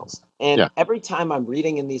motorcycles. And every time I'm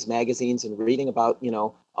reading in these magazines and reading about,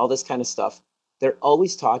 all this kind of stuff, they're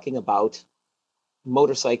always talking about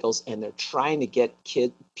motorcycles, and they're trying to get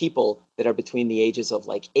people that are between the ages of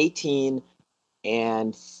like 18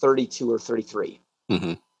 and 32 or 33.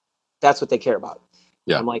 That's what they care about.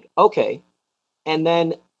 Yeah. I'm like, okay. And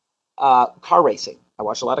then car racing. I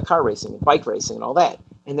watch a lot of car racing and bike racing and all that.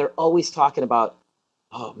 And they're always talking about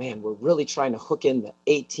oh man, we're really trying to hook in the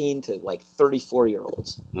 18 to like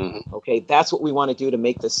 34-year-olds. Mm-hmm. Okay, that's what we want to do to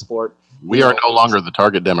make this sport. We are no longer the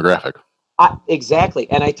target demographic. Exactly.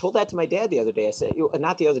 And I told that to my dad the other day. I said,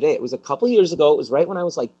 not the other day, it was a couple of years ago. It was right when I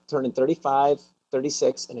was like turning 35,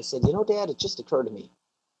 36. And I said, Dad, it just occurred to me.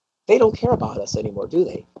 They don't care about us anymore, do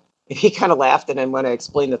they? And he kind of laughed. And then when I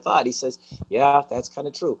explained the thought, he says, yeah, that's kind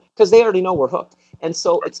of true. Because they already know we're hooked. And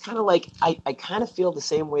so it's kind of like, I kind of feel the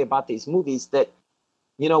same way about these movies that,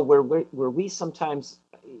 where we sometimes,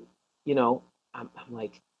 I'm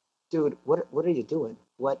like, dude, what are you doing?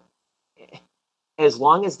 What? As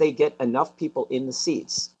long as they get enough people in the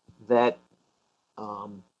seats that, a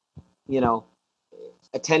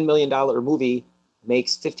 $10 million movie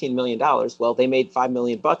makes $15 million. Well, they made $5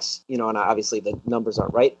 million, and obviously the numbers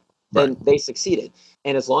aren't right. Then they succeeded.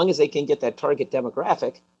 And as long as they can get that target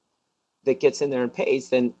demographic that gets in there and pays,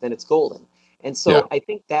 then it's golden. And so I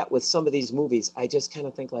think that with some of these movies, I just kind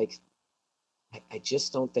of think like, I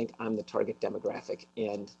just don't think I'm the target demographic.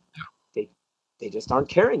 And they just aren't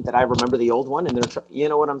caring that I remember the old one, and they're, you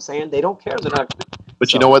know what I'm saying? They don't care. They're not.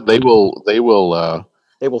 But you know what? They will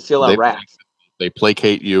fill out racks. They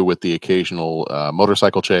placate you with the occasional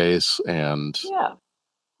motorcycle chase, and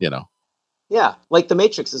yeah, like The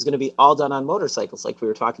Matrix is going to be all done on motorcycles, like we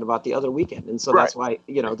were talking about the other weekend, and so that's why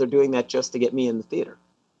they're doing that just to get me in the theater.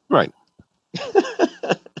 Right.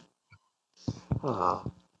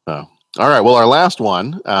 Oh. All right. Well, our last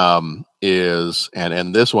one is,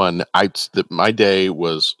 and this one, my day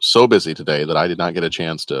was so busy today that I did not get a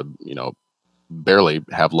chance to, barely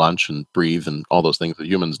have lunch and breathe and all those things that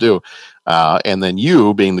humans do. And then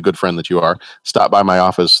you, being the good friend that you are, stopped by my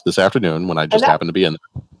office this afternoon when I just happened to be in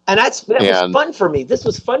there. And that was fun for me. This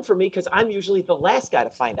was fun for me because I'm usually the last guy to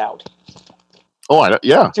find out. Oh,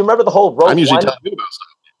 yeah. Do you remember the whole Rogue I'm usually One? telling you about stuff.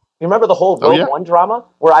 You remember the whole Rogue One drama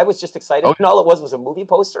where I was just excited and all it was a movie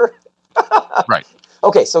poster? Right.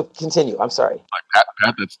 Okay, so continue. I'm sorry.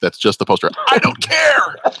 Pat, that's just the poster. I don't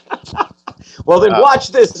care. Well, then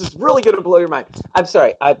watch this. This is really going to blow your mind. I'm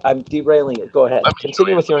sorry. I'm derailing it. Go ahead.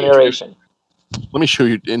 Continue with your narration. Let me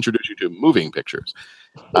introduce you to moving pictures.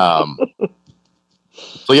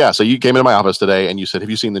 So you came into my office today and you said, have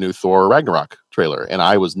you seen the new Thor Ragnarok trailer? And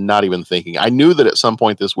I was not even thinking. I knew that at some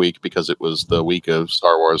point this week, because it was the week of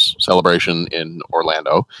Star Wars Celebration in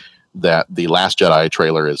Orlando, that the Last Jedi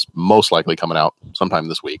trailer is most likely coming out sometime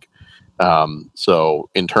this week. So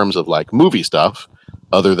in terms of like movie stuff,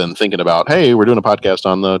 other than thinking about, hey, we're doing a podcast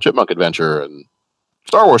on the Chipmunk Adventure and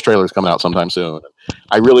Star Wars trailers coming out sometime soon,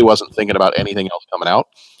 I really wasn't thinking about anything else coming out.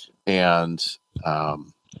 And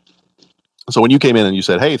so when you came in and you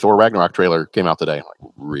said, hey, Thor Ragnarok trailer came out today, I'm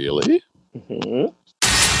like, really? Mm-hmm.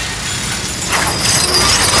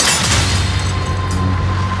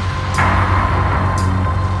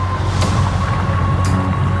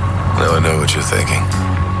 Now I know what you're thinking.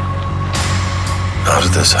 How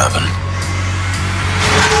did this happen?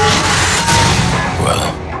 Well,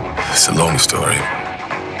 it's a long story.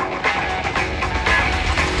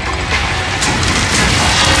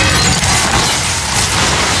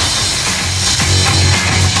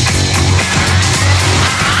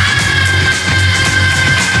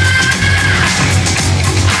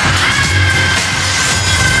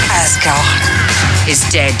 Asgard is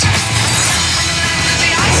dead.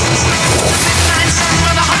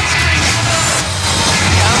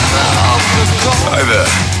 Hi there.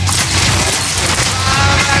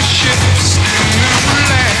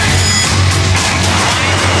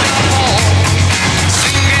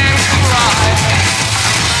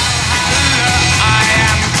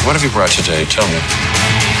 What have you brought today? Tell me.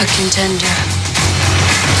 A contender.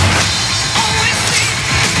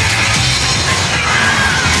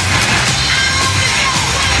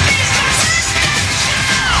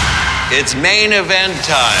 It's main event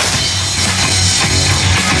time.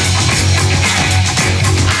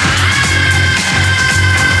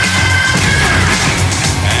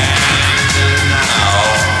 And now,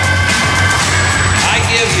 I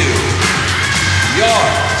give you your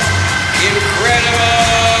incredible...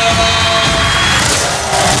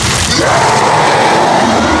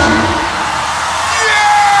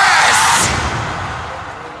 Yes!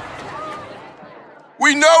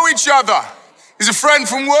 We know each other. He's a friend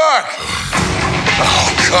from work.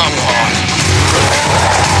 Oh, come on.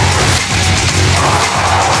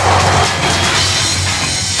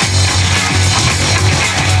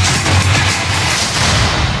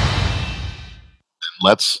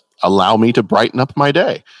 Allow me to brighten up my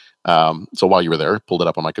day. So while you were there, pulled it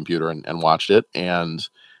up on my computer and watched it. And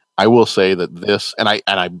I will say that this, and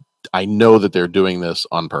I know that they're doing this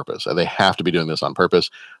on purpose. They have to be doing this on purpose.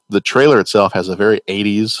 The trailer itself has a very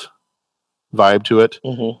 80s vibe to it,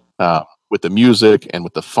 Mm-hmm. with the music and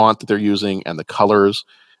with the font that they're using and the colors.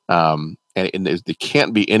 And there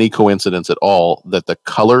can't be any coincidence at all that the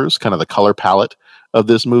colors, kind of the color palette of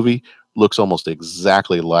this movie, looks almost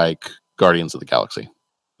exactly like Guardians of the Galaxy.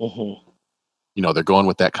 Mm-hmm. You know, they're going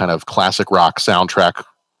with that kind of classic rock soundtrack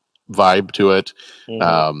vibe to it,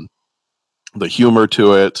 Mm-hmm. the humor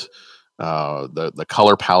to it, the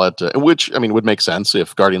color palette, which I mean would make sense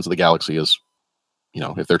if Guardians of the Galaxy is, you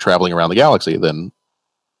know, if they're traveling around the galaxy, then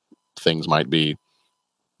things might be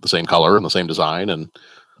the same color and the same design and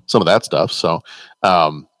some of that stuff. So,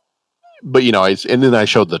 but you know, and then I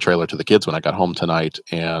showed the trailer to the kids when I got home tonight,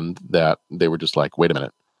 and that they were just like, "Wait a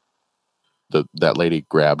minute." That lady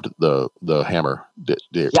grabbed the hammer.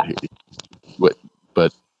 Yeah.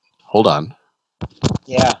 But hold on.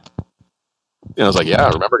 Yeah. And I was like, yeah,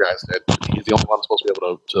 remember, guys, that he's the only one supposed to be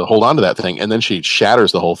able to hold on to that thing. And then she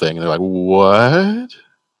shatters the whole thing. And they're like, what?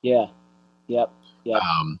 Yeah. Yep.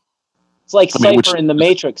 It's like Cypher in The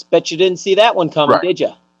Matrix. Bet you didn't see that one coming, right. Did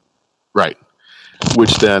you? Right.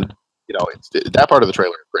 Which then, you know, that part of the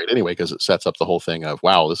trailer is great anyway, because it sets up the whole thing of,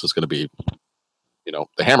 wow, this is going to be, you know,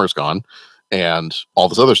 the hammer's gone and all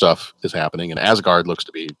this other stuff is happening and Asgard looks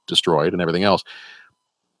to be destroyed and everything else.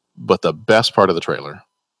 But the best part of the trailer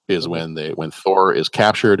is when Thor is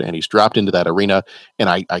captured and he's dropped into that arena. And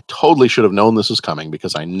I totally should have known this was coming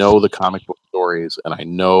because I know the comic book stories and I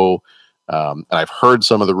know, and I've heard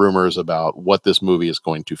some of the rumors about what this movie is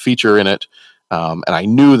going to feature in it. And I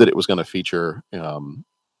knew that it was going to feature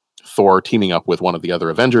Thor teaming up with one of the other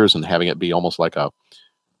Avengers and having it be almost like not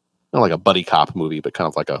like a buddy cop movie, but kind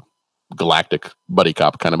of like a galactic buddy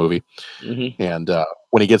cop kind of movie. Mm-hmm. And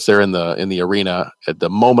when he gets there in the arena, at the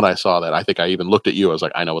moment I saw that, I think I even looked at you. I was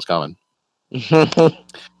like, I know what's coming.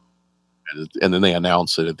 and then they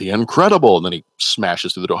announce it, the Incredible, and then he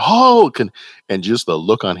smashes through the door, Hulk, and just the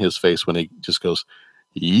look on his face when he just goes,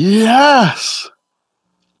 yes,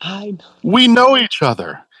 we know each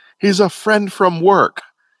other. He's a friend from work.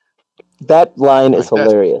 That line is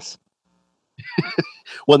hilarious.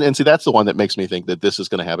 Well, and see, that's the one that makes me think that this is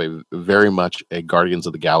going to have a very much a Guardians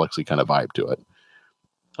of the Galaxy kind of vibe to it.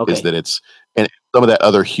 Okay. Is that it's, and some of that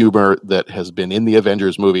other humor that has been in the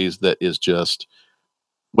Avengers movies that is just,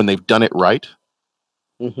 when they've done it right,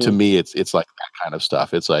 to me, it's like that kind of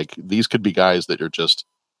stuff. It's like, these could be guys that are just,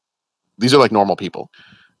 these are like normal people.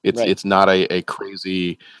 It's not a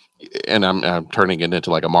crazy, and I'm turning it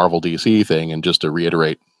into like a Marvel DC thing. And just to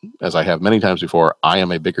reiterate, as I have many times before, I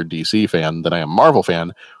am a bigger DC fan than I am Marvel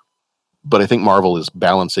fan, but I think Marvel is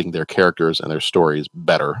balancing their characters and their stories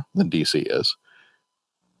better than DC is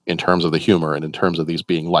in terms of the humor and in terms of these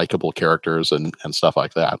being likable characters and stuff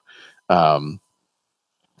like that.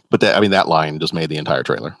 But that line just made the entire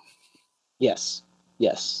trailer. Yes.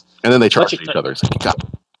 And then they charge each other. It's like,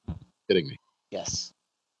 God, kidding me. Yes,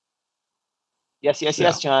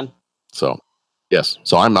 John. So, yes.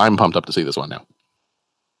 So I'm pumped up to see this one now.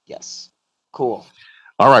 Yes. Cool.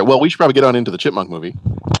 All right. Well, we should probably get on into the Chipmunk movie.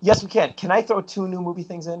 Yes, we can. Can I throw 2 new movie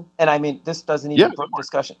things in? And I mean, this doesn't even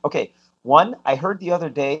discussion. Okay. One, I heard the other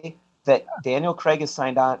day that Daniel Craig has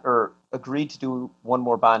signed on or agreed to do one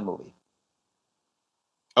more Bond movie.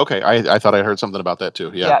 Okay. I thought I heard something about that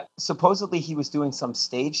too. Yeah. Supposedly he was doing some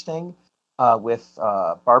stage thing with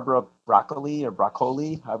Barbara Broccoli,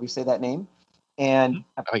 however you say that name. And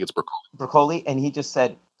I think it's Broccoli. And he just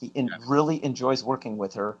said he really enjoys working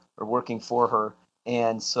with her or working for her.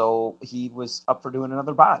 And so he was up for doing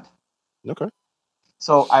another Bond. Okay.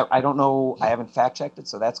 So I don't know. I haven't fact checked it.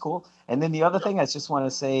 So that's cool. And then the other thing, I just want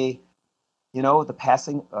to say, you know,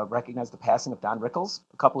 recognize the passing of Don Rickles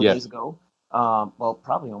a couple of days ago. Well,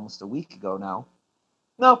 probably almost a week ago now.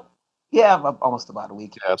 No. Yeah, almost about a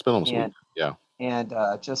week. Yeah, it's been almost a week. Yeah. And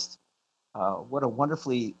just what a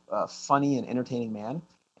wonderfully funny and entertaining man.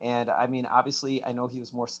 And I mean, obviously, I know he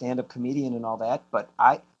was more stand-up comedian and all that, but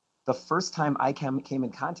the first time I came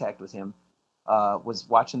in contact with him was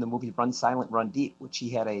watching the movie Run Silent, Run Deep, which he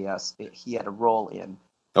had a role in.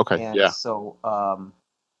 Okay. And so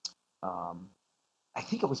I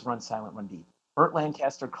think it was Run Silent, Run Deep. Burt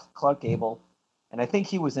Lancaster, Clark Gable, and I think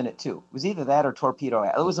he was in it too. It was either that or Torpedo.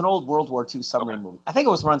 It was an old World War II submarine movie. I think it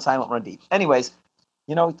was Run Silent, Run Deep. Anyways,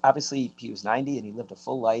 you know, obviously he was 90 and he lived a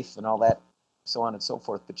full life and all that, so on and so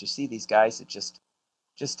forth. But you see these guys that just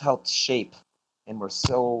helped shape, and were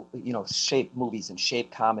so, you know, shape movies and shape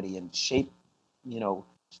comedy and shape, you know,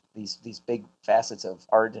 these big facets of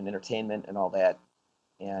art and entertainment and all that.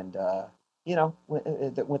 And you know,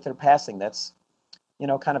 with their passing, that's, you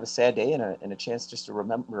know, kind of a sad day and a chance just to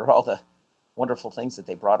remember all the wonderful things that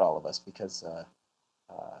they brought all of us, because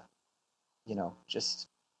you know, just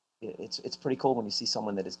it's pretty cool when you see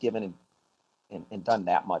someone that is given and done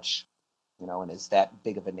that much, and is that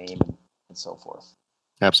big of a name and so forth.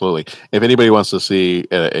 Absolutely. If anybody wants to see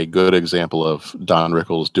a good example of Don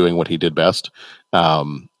Rickles doing what he did best,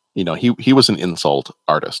 he was an insult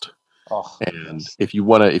artist. Oh, and yes. if you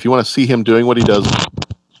want to see him doing what he does,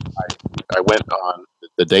 I went on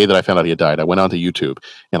the day that I found out he had died. I went onto YouTube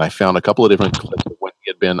and I found a couple of different clips of when he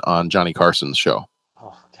had been on Johnny Carson's show.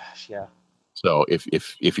 Oh gosh, yeah. So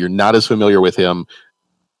if you're not as familiar with him,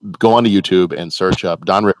 go onto YouTube and search up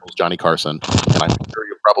Don Rickles, Johnny Carson, and I'm sure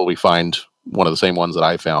you'll probably find one of the same ones that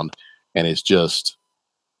I found. And it's just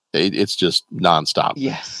nonstop.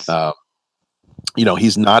 Yes.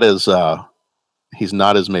 He's not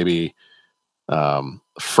as maybe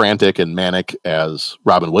frantic and manic as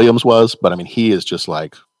Robin Williams was, but I mean, he is just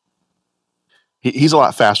like, he's a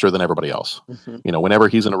lot faster than everybody else. Mm-hmm. Whenever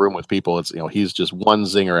he's in a room with people, it's, he's just one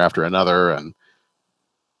zinger after another. And,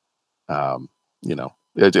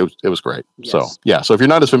 it was great. Yes. So, yeah. So if you're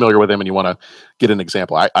not as familiar with him and you want to get an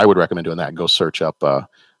example, I would recommend doing that. Go search up Don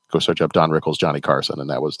Rickles, Johnny Carson. And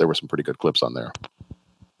there were some pretty good clips on there.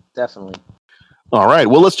 Definitely. All right.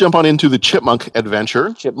 Well, let's jump on into the Chipmunk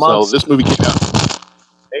Adventure. Chipmunks. So this movie came out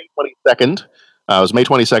May 22nd. It was May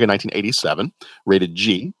 22nd, 1987. Rated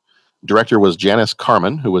G. Director was Janice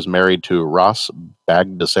Carman, who was married to Ross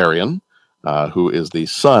Bagdasarian, who is the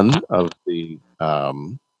son of the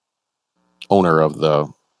owner of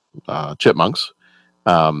the Chipmunks.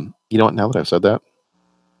 You know what? Now that I've said that,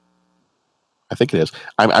 I think it is.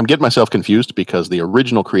 I'm getting myself confused because the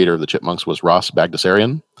original creator of the Chipmunks was Ross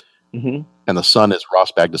Bagdasarian. Mm-hmm. And the son is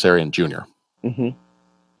Ross Bagdasarian Jr. Mm-hmm.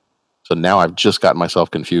 So now I've just gotten myself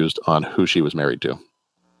confused on who she was married to.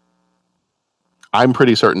 I'm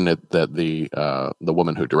pretty certain that the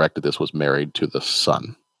woman who directed this was married to the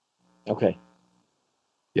son. Okay.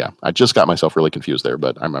 Yeah, I just got myself really confused there,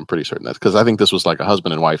 but I'm pretty certain that's because I think this was like a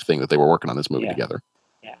husband and wife thing that they were working on this movie together.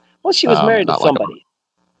 Yeah. Well, she was married to somebody.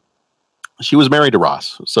 She was married to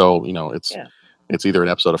Ross, so it's either an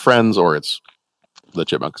episode of Friends or it's the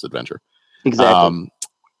Chipmunks Adventure. Exactly.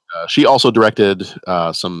 She also directed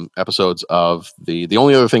some episodes of the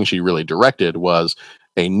only other thing she really directed was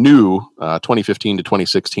a new 2015 to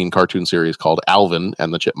 2016 cartoon series called Alvin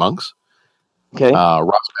and the Chipmunks. Okay.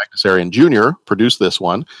 Ross Bagdasarian Jr. produced this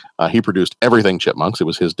one. He produced everything Chipmunks. It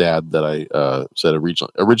was his dad that I said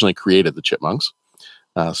originally created the Chipmunks.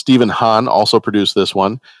 Stephen Hahn also produced this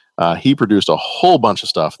one. He produced a whole bunch of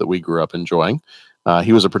stuff that we grew up enjoying.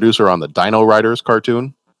 He was a producer on the Dino Riders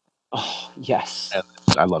cartoon. Oh, yes. And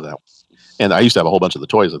I love that one. And I used to have a whole bunch of the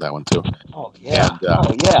toys of that one too. Oh, yeah.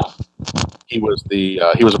 And, He was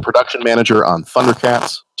a production manager on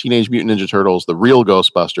Thundercats, Teenage Mutant Ninja Turtles, The Real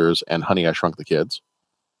Ghostbusters, and Honey, I Shrunk the Kids.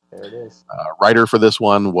 There it is. Writer for this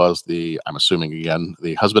one was I'm assuming again,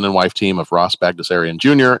 the husband and wife team of Ross Bagdasarian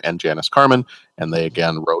Jr. and Janice Carman, and they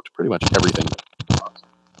again wrote pretty much everything.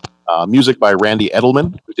 Music by Randy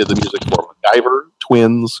Edelman, who did the music for MacGyver,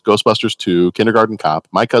 Twins, Ghostbusters 2, Kindergarten Cop,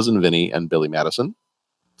 My Cousin Vinny, and Billy Madison.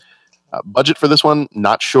 Budget for this one,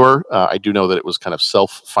 not sure. I do know that it was kind of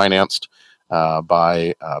self-financed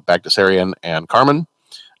by Bagdasarian and Carman,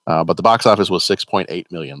 but the box office was $6.8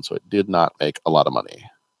 million, so it did not make a lot of money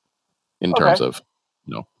in terms of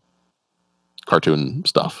cartoon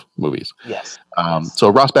stuff, movies. Yes. So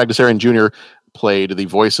Ross Bagdasarian Jr. played the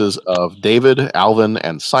voices of David, Alvin,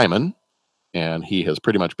 and Simon, and he has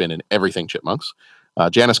pretty much been in everything Chipmunks.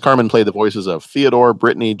 Janice Carman played the voices of Theodore,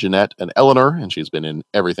 Brittany, Jeanette, and Eleanor, and she's been in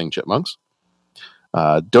everything Chipmunks.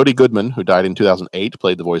 Dodie Goodman, who died in 2008,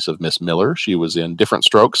 played the voice of Miss Miller. She was in Different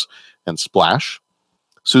Strokes and Splash.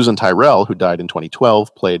 Susan Tyrell, who died in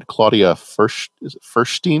 2012, played Claudia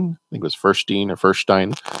Furstein. I think it was Furstein or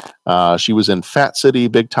Furstein. She was in Fat City,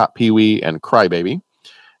 Big Top Pee-wee, and Crybaby.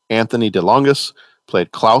 Anthony DeLongis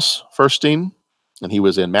played Klaus Furstein, and he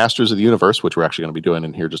was in Masters of the Universe, which we're actually going to be doing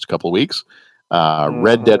in here just a couple of weeks.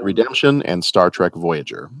 Red Dead Redemption and Star Trek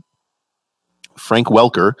Voyager. Frank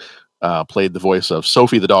Welker played the voice of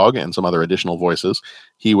Sophie the dog and some other additional voices.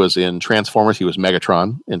 He was in Transformers. He was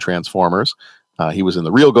Megatron in Transformers. He was in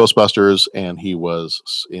The Real Ghostbusters, and he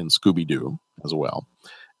was in Scooby-Doo as well.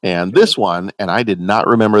 And this one, and I did not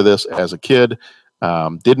remember this as a kid,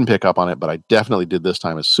 didn't pick up on it, but I definitely did this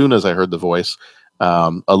time as soon as I heard the voice.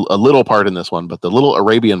 A little part in this one, but the little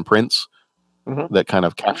Arabian prince that kind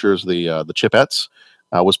of captures the Chipettes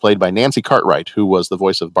was played by Nancy Cartwright, who was the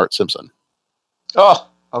voice of Bart Simpson. Oh,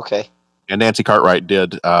 okay. And Nancy Cartwright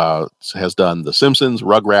has done The Simpsons,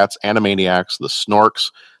 Rugrats, Animaniacs, The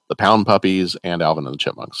Snorks, The Pound Puppies, and Alvin and the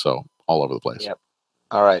Chipmunks. So all over the place. Yep.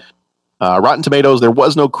 All right. Rotten Tomatoes, there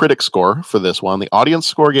was no critic score for this one. The audience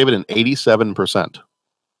score gave it an 87%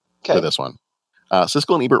 for this one.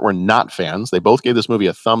 Siskel and Ebert were not fans. They both gave this movie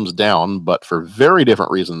a thumbs down, but for very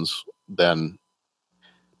different reasons than...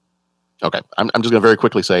 Okay, I'm just going to very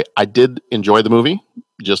quickly say I did enjoy the movie,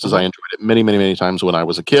 just as I enjoyed it many, many, many times when I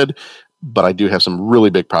was a kid, but I do have some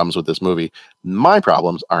really big problems with this movie. My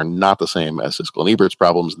problems are not the same as Siskel and Ebert's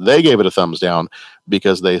problems. They gave it a thumbs down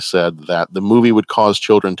because they said that the movie would cause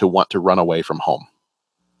children to want to run away from home.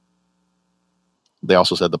 They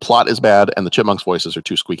also said the plot is bad and the Chipmunks' voices are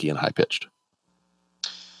too squeaky and high-pitched.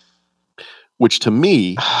 Which to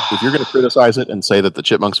me, if you're going to criticize it and say that the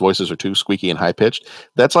Chipmunks' voices are too squeaky and high-pitched,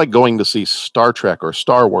 that's like going to see Star Trek or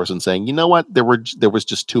Star Wars and saying, you know what, there was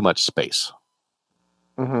just too much space.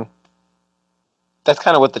 Mm-hmm. That's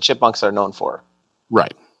kind of what the Chipmunks are known for.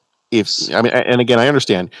 Right. And again, I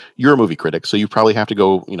understand you're a movie critic, so you probably have to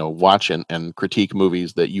go, watch and critique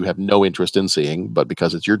movies that you have no interest in seeing, but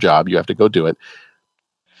because it's your job, you have to go do it.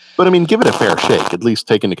 But I mean, give it a fair shake, at least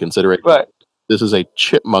take into consideration. Right. This is a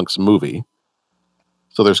Chipmunks movie.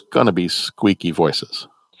 So there's going to be squeaky voices.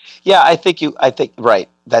 Yeah, I think right.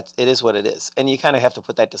 It is what it is. And you kind of have to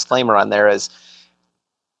put that disclaimer on there as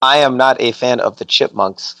I am not a fan of the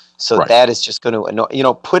Chipmunks. So right. That is just going to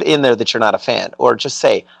annoy, put in there that you're not a fan, or just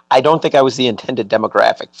say, I don't think I was the intended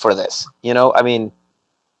demographic for this. Yeah.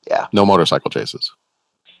 No motorcycle chases.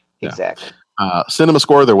 Exactly. Cinema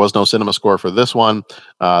score. There was no cinema score for this one.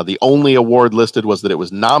 The only award listed was that it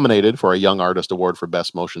was nominated for a Young Artist Award for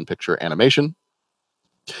Best Motion Picture Animation.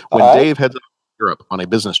 When Dave heads up to Europe on a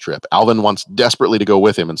business trip, Alvin wants desperately to go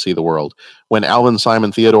with him and see the world. When Alvin,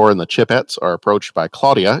 Simon, Theodore, and the Chipettes are approached by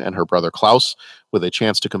Claudia and her brother Klaus with a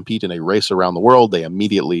chance to compete in a race around the world, they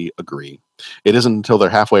immediately agree. It isn't until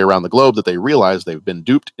they're halfway around the globe that they realize they've been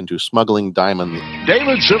duped into smuggling diamonds.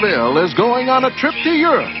 David Seville is going on a trip to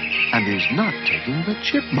Europe, and he's not taking the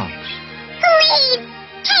Chipmunks. Please,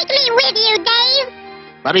 take me with you, Dave.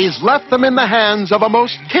 But he's left them in the hands of a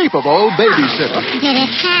most capable babysitter. Did it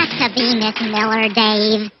have to be Miss Miller,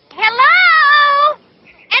 Dave? Hello?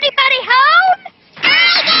 Anybody home?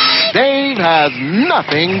 Hi, Dave has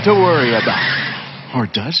nothing to worry about. Or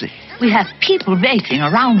does he? We have people racing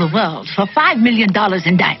around the world for $5 million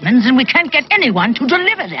in diamonds, and we can't get anyone to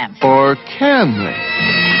deliver them. Or can they?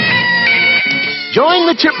 Join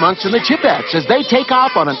the Chipmunks and the Chipettes as they take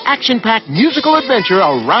off on an action-packed musical adventure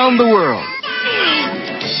around the world.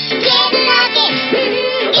 Get lucky.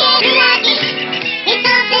 It's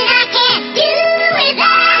something I can't do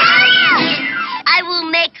without. I will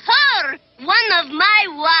make her one of my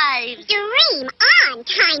wives. Dream on,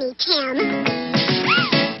 Tiny Tim.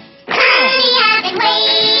 Honey, I've been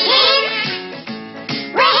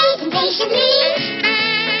waiting patiently.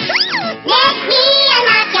 Let me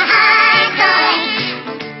unlock your heart, boy.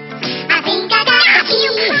 I think I got the key.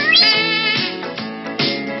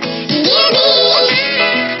 Give me.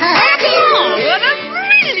 What a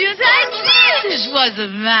brilliant idea this was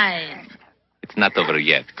of mine. It's not over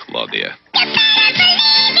yet, Claudia.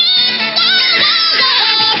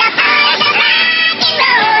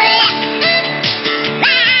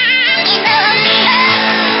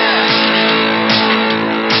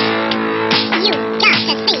 You've got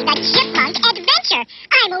to see the Chipmunk Adventure.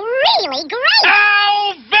 I'm really great.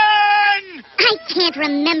 Alvin! I can't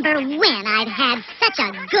remember when I've had such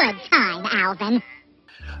a good time, Alvin.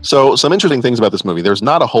 So some interesting things about this movie. There's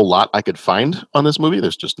not a whole lot I could find on this movie.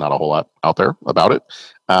 There's just not a whole lot out there about it.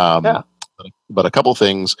 But a couple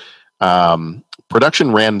things.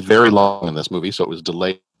 Production ran very long in this movie, so it was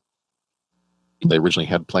delayed. They originally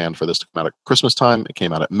had planned for this to come out at Christmas time. It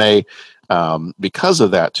came out at May. Because of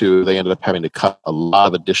that, too, they ended up having to cut a lot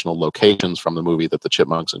of additional locations from the movie that the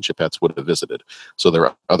Chipmunks and Chipettes would have visited. So there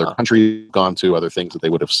are other countries gone to, other things that they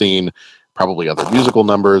would have seen, probably other musical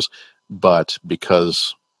numbers. But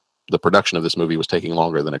because the production of this movie was taking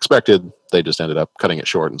longer than expected, they just ended up cutting it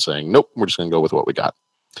short and saying, nope, we're just going to go with what we got.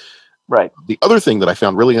 Right. The other thing that I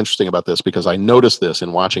found really interesting about this, because I noticed this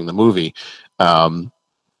in watching the movie,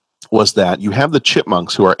 was that you have the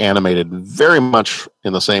Chipmunks who are animated very much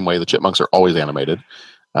in the same way the Chipmunks are always animated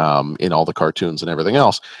in all the cartoons and everything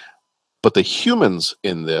else. But the humans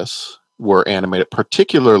in this were animated,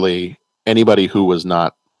 particularly anybody who was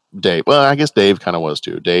not Dave. Well, I guess Dave kind of was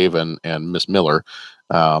too. Dave and Miss Miller.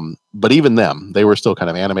 But even them, they were still kind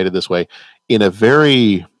of animated this way in a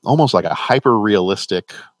very, almost like a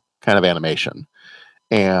hyper-realistic kind of animation.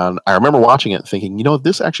 And I remember watching it and thinking,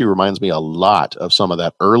 this actually reminds me a lot of some of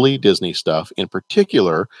that early Disney stuff, in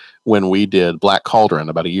particular when we did Black Cauldron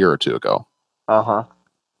about a year or two ago. Uh-huh.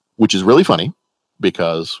 Which is really funny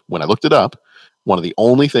because when I looked it up, one of the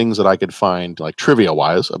only things that I could find, like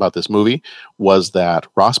trivia-wise, about this movie was that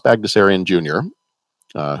Ross Bagdasarian Jr.,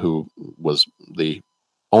 who was the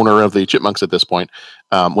owner of the Chipmunks at this point.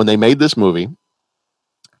 When they made this movie,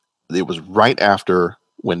 it was right after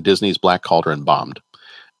when Disney's Black Cauldron bombed.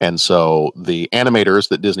 And so the animators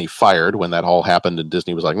that Disney fired when that all happened, and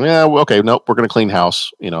Disney was like, yeah, okay, nope, we're going to clean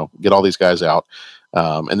house, get all these guys out.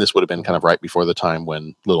 And this would have been kind of right before the time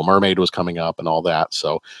when Little Mermaid was coming up and all that.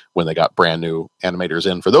 So when they got brand new animators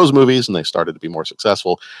in for those movies and they started to be more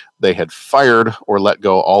successful, they had fired or let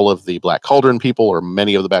go all of the Black Cauldron people, or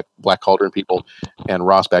many of the Black Cauldron people. And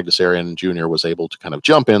Ross Bagdasarian Jr. was able to kind of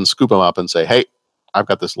jump in, scoop them up and say, hey, I've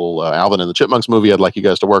got this little Alvin and the Chipmunks movie I'd like you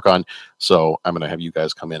guys to work on. So I'm going to have you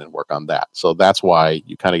guys come in and work on that. So that's why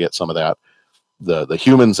you kind of get some of that. The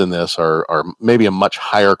humans in this are maybe a much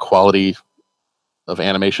higher quality of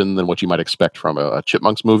animation than what you might expect from a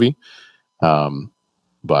Chipmunks movie. But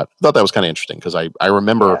I thought that was kind of interesting because I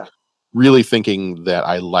remember really thinking that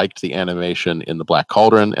I liked the animation in the Black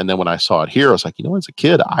Cauldron. And then when I saw it here, I was like, as a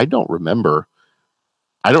kid, I don't remember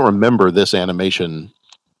this animation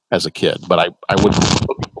as a kid, but I would be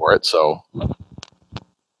looking for it. So,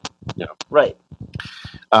 Right.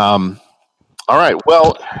 All right.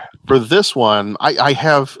 Well, for this one, I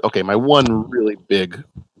have, my one really big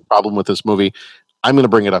problem with this movie. I'm going to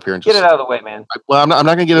bring it up here and get it out of the way, man. I'm not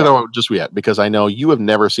going to get it out just yet because I know you have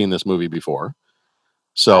never seen this movie before.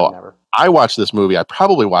 So I watched this movie. I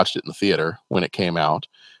probably watched it in the theater when it came out.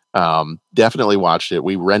 Definitely watched it.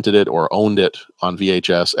 We rented it or owned it on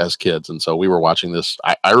VHS as kids. And so we were watching this.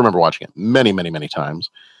 I remember watching it many, many, many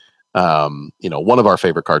times. One of our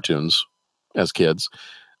favorite cartoons as kids.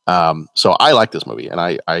 So I like this movie, and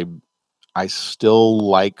I still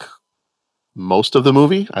like most of the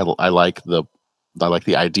movie. I like the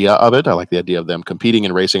idea of it. I like the idea of them competing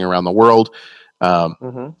and racing around the world.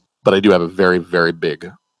 But I do have a very, very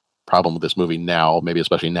big problem with this movie now, maybe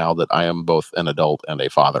especially now that I am both an adult and a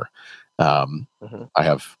father. I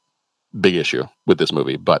have big issue with this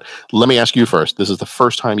movie. But let me ask you first. This is the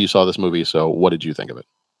first time you saw this movie, so what did you think of it?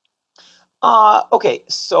 Okay,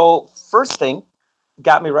 so first thing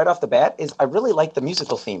got me right off the bat is I really like the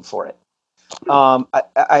musical theme for it.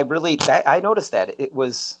 I noticed that it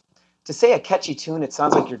was, to say a catchy tune, it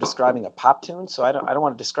sounds like you're describing a pop tune, so I don't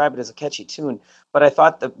want to describe it as a catchy tune, but I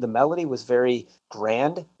thought the melody was very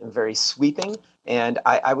grand and very sweeping, and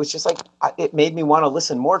I was just like, it made me want to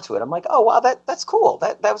listen more to it. I'm like, oh wow, that's cool.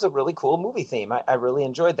 That was a really cool movie theme. I really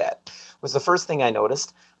enjoyed that. Was the first thing I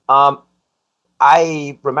noticed.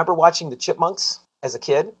 I remember watching the Chipmunks as a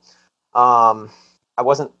kid. I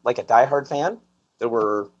wasn't like a diehard fan. There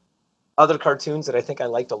were other cartoons that I think I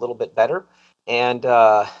liked a little bit better, and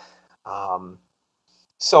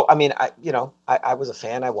so I mean, I was a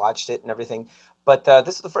fan. I watched it and everything, but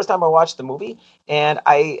this is the first time I watched the movie, and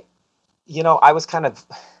I was kind of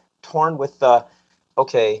torn with the,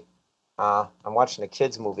 I'm watching a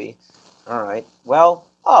kids movie. All right, well.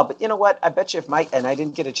 Oh, but you know what? I bet you and I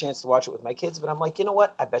didn't get a chance to watch it with my kids, but I'm like, you know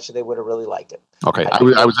what? I bet you they would have really liked it. Okay. I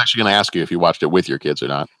was actually going to ask you if you watched it with your kids or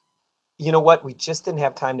not. You know what? We just didn't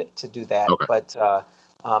have time to do that, but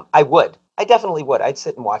I would. I definitely would. I'd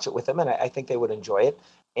sit and watch it with them, and I think they would enjoy it.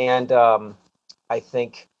 And I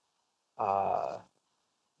think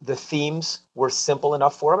the themes were simple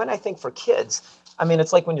enough for them. And I think for kids, I mean,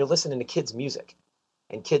 it's like when you're listening to kids' music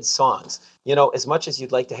and kids' songs, as much as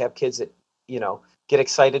you'd like to have kids that, get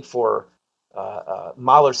excited for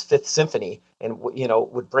Mahler's Fifth Symphony and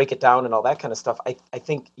would break it down and all that kind of stuff. I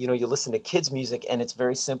think you listen to kids' music and it's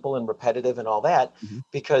very simple and repetitive and all that,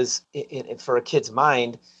 because for a kid's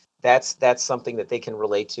mind, that's something that they can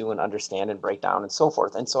relate to and understand and break down and so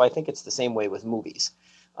forth. And so I think it's the same way with movies.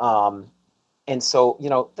 And so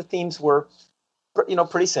the themes were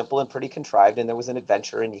pretty simple and pretty contrived, and there was an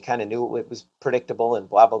adventure, and you kind of knew it was predictable and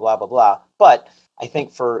blah blah blah blah blah. But I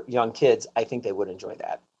think for young kids, I think they would enjoy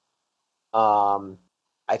that.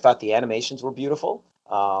 I thought the animations were beautiful.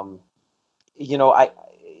 You brought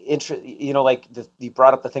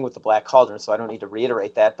up the thing with the Black Cauldron, so I don't need to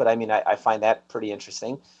reiterate that. But I mean, I find that pretty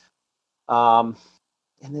interesting. And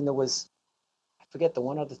then there was, I forget the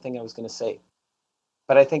one other thing I was going to say,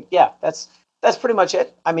 but I think that's pretty much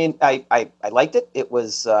it. I mean, I liked it. It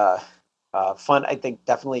was fun. I think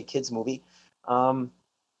definitely a kids movie. And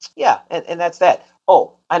that's that.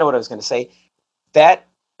 Oh, I know what I was going to say. That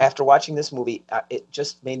after watching this movie, it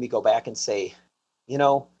just made me go back and say,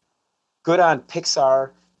 good on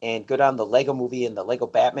Pixar and good on the Lego movie and the Lego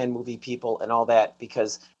Batman movie people and all that,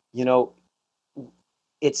 because,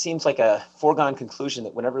 it seems like a foregone conclusion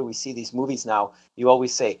that whenever we see these movies now, you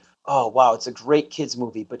always say, oh, wow, it's a great kids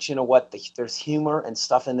movie. But you know what? There's humor and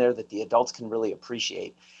stuff in there that the adults can really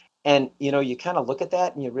appreciate. And, you kind of look at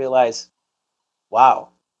that and you realize, wow,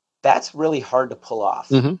 that's really hard to pull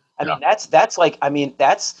off. I mean, that's like, I mean,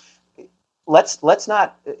 that's, let's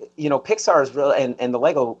not, Pixar is really, and the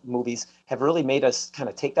Lego movies have really made us kind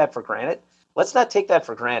of take that for granted. Let's not take that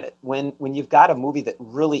for granted. When you've got a movie that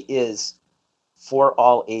really is for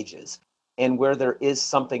all ages and where there is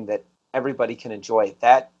something that everybody can enjoy,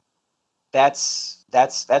 that's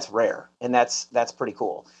rare. And that's pretty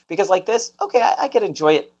cool. Because like this, okay, I could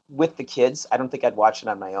enjoy it with the kids. I don't think I'd watch it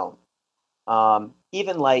on my own.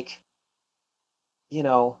 Even like,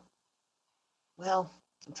 well,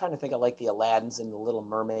 I'm trying to think of like the Aladdins and the Little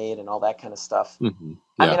Mermaid and all that kind of stuff. Mm-hmm.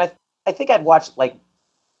 Yeah. I mean, I think I'd watch like,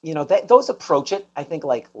 those approach it. I think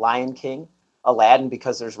like Lion King, Aladdin,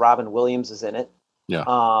 because there's Robin Williams is in it. Yeah.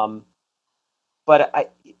 But I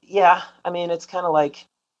mean, it's kind of like,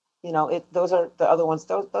 those are the other ones.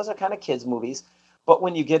 Those are kind of kids movies. But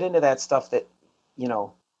when you get into that stuff that,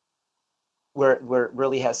 where it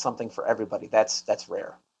really has something for everybody, that's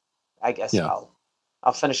rare. I guess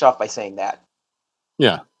I'll finish off by saying that.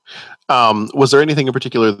 Yeah. Was there anything in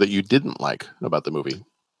particular that you didn't like about the movie?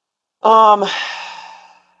 I'm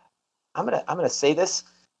gonna say this,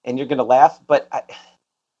 and you're gonna laugh, but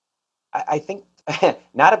I think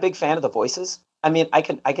not a big fan of the voices. I mean, I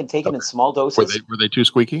can take them in small doses. Were they too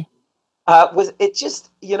squeaky? Was it just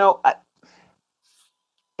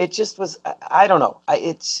it just was, I don't know.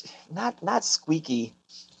 It's not squeaky.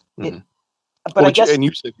 Mm-hmm. But I guess, and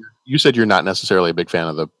you said you're not necessarily a big fan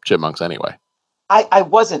of the Chipmunks anyway. I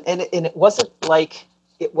wasn't, and it wasn't like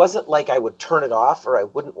I would turn it off or I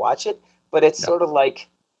wouldn't watch it. But it's sort of like,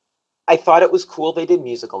 I thought it was cool they did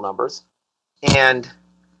musical numbers, and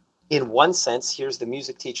in one sense, here's the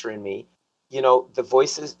music teacher in me. The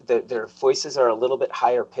voices, their voices are a little bit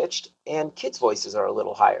higher pitched, and kids' voices are a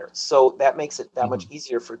little higher. So that makes it that much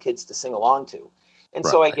easier for kids to sing along to. And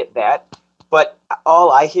so I get that. But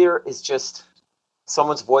all I hear is just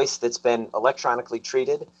someone's voice that's been electronically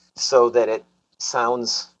treated so that it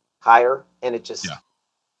sounds higher, and it just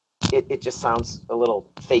it just sounds a little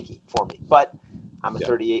fakey for me. But I'm a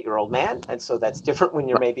 38-year-old man, and so that's different when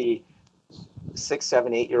you're maybe 6,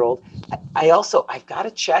 7, 8-year-old. I've got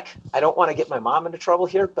to check. I don't want to get my mom into trouble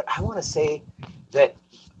here, but I want to say that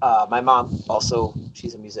my mom also,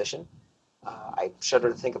 she's a musician. I shudder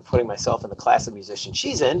to think of putting myself in the class of musician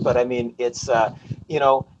she's in, but I mean, it's,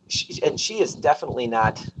 she is definitely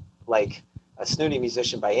not like a snooty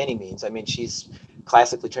musician by any means. I mean, she's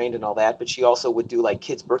classically trained and all that, but she also would do like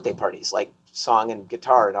kids' birthday parties, like song and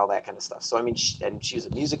guitar and all that kind of stuff. So, I mean, she was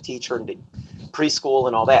a music teacher and did preschool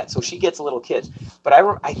and all that. So she gets little kids. But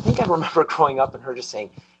I think I remember growing up and her just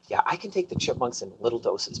saying, yeah, I can take the Chipmunks in little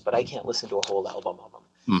doses, but I can't listen to a whole album of them.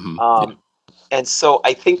 Mm-hmm. And so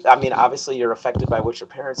I think, I mean, obviously you're affected by what your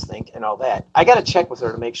parents think and all that. I got to check with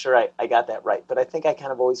her to make sure I got that right. But I think I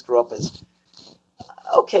kind of always grew up as,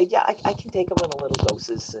 okay, yeah, I can take them in a little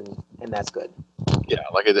doses and that's good. Yeah,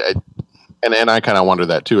 like and I kind of wonder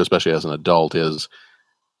that too, especially as an adult, is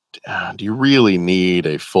do you really need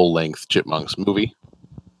a full-length Chipmunks movie?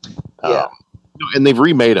 Yeah. And they've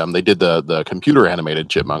remade them. They did the computer animated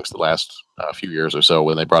Chipmunks the last few years or so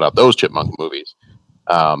when they brought out those Chipmunk movies.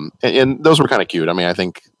 And those were kind of cute. I mean, I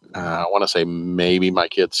think I want to say maybe my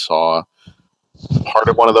kids saw part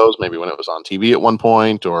of one of those, maybe when it was on TV at one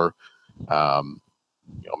point, or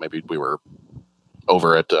maybe we were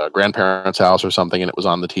over at a grandparents' house or something and it was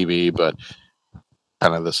on the TV. But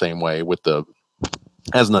kind of the same way with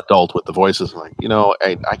as an adult with the voices, like,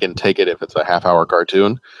 I can take it if it's a half-hour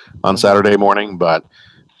cartoon on Saturday morning, but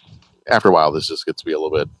after a while, this just gets to be a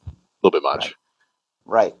little bit much.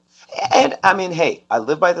 Right. And I mean, hey, I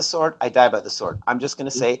live by the sword. I die by the sword. I'm just going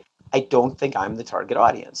to say, I don't think I'm the target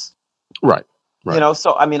audience. Right.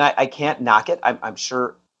 So, I mean, I can't knock it. I'm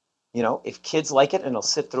sure, if kids like it and they'll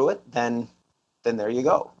sit through it, then there you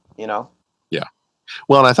go, Yeah.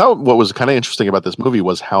 Well, and I thought what was kind of interesting about this movie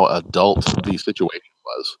was how adult the situation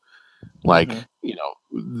was. Like,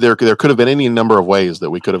 there could have been any number of ways that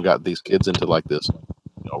we could have got these kids into like this,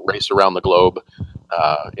 race around the globe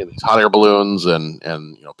in these hot air balloons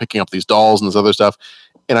and picking up these dolls and this other stuff.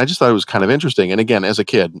 And I just thought it was kind of interesting. And again, as a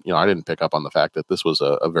kid, I didn't pick up on the fact that this was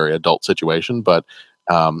a very adult situation, but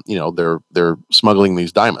they're smuggling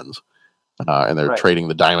these diamonds and they're trading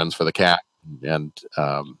the diamonds for the cat, and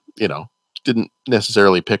didn't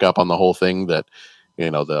necessarily pick up on the whole thing that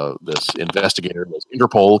this investigator was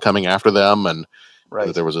Interpol coming after them, and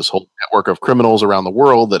that there was this whole network of criminals around the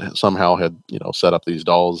world that somehow had set up these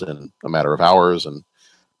dolls in a matter of hours, and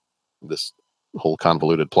this whole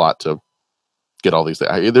convoluted plot to get all these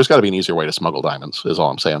things. There's got to be an easier way to smuggle diamonds, is all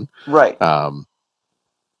I'm saying. Right.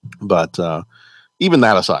 But even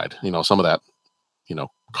that aside, some of that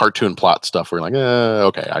cartoon plot stuff where you're like,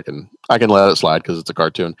 okay, I can let it slide because it's a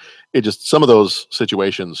cartoon. It just, some of those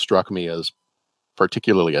situations struck me as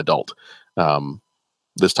particularly adult.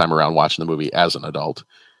 This time around watching the movie as an adult.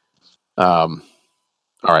 All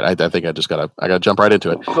right, I think I gotta jump right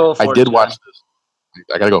into it. I did watch this.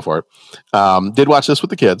 I gotta go for it. Did watch this with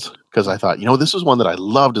the kids because I thought, this is one that I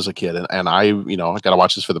loved as a kid, and I gotta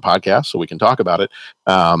watch this for the podcast so we can talk about it.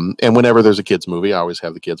 And whenever there's a kids movie, I always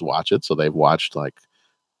have the kids watch it, so they've watched like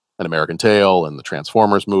An American Tail and the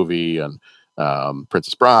Transformers movie and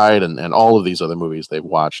Princess Bride and all of these other movies they've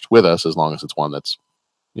watched with us, as long as it's one that's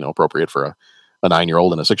appropriate for a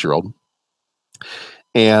 9-year-old and a 6-year-old.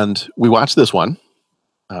 And we watched this one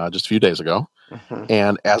just a few days ago,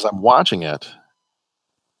 and as I'm watching it,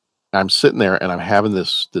 I'm sitting there and I'm having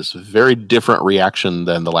this very different reaction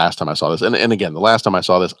than the last time I saw this. And again, the last time I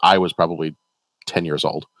saw this, I was probably 10 years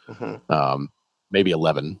old, maybe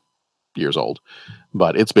 11 years old,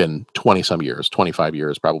 but it's been 20 some years, 25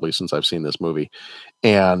 years probably since I've seen this movie.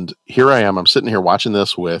 And here I am, I'm sitting here watching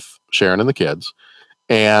this with Sharon and the kids,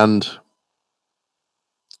 and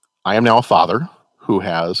I am now a father who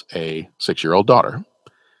has a 6-year-old daughter.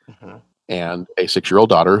 And a 6-year-old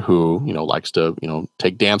daughter who, likes to,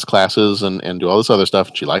 take dance classes and do all this other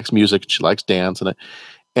stuff. She likes music, she likes dance, and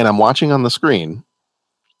I'm watching on the screen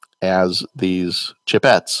as these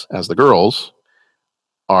Chipettes, as the girls,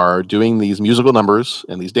 are doing these musical numbers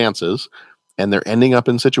and these dances, and they're ending up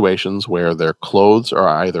in situations where their clothes are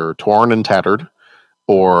either torn and tattered,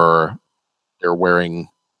 or they're wearing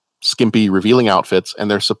skimpy, revealing outfits, and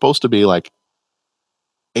they're supposed to be like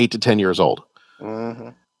 8 to 10 years old.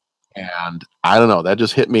 And I don't know, that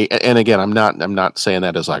just hit me. And again, I'm not saying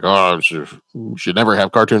that as like, oh, you should never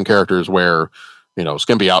have cartoon characters wear,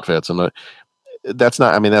 skimpy outfits. And that's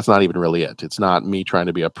not even really it. It's not me trying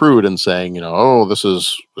to be a prude and saying, oh, this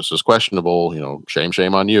is questionable,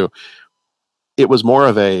 shame on you. It was more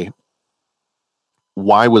of a,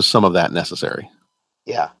 why was some of that necessary?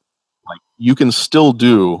 Yeah. Like you can still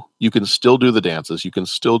do the dances, you can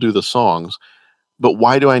still do the songs, but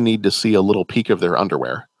why do I need to see a little peek of their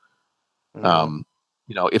underwear?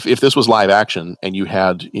 If this was live action and you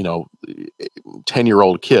had,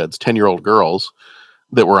 10-year-old kids, 10-year-old girls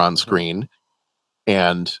that were on screen,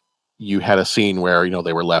 and you had a scene where,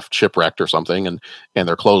 they were left shipwrecked or something and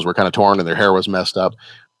their clothes were kind of torn and their hair was messed up.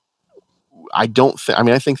 I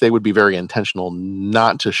think they would be very intentional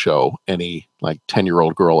not to show any like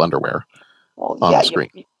 10-year-old girl underwear on the screen.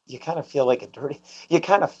 You kind of feel like a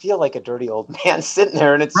dirty old man sitting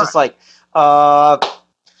there, and it's just like,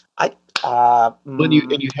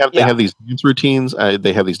 they have these dance routines.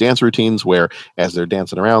 They have these dance routines where, as they're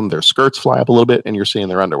dancing around, their skirts fly up a little bit, and you're seeing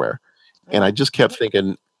their underwear. And I just kept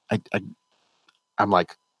thinking, I'm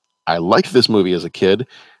like, I liked this movie as a kid.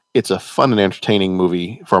 It's a fun and entertaining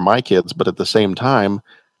movie for my kids, but at the same time,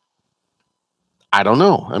 I don't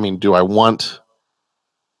know. I mean,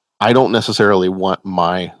 I don't necessarily want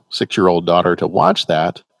my 6-year-old daughter to watch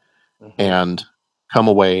that and come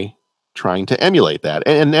away trying to emulate that.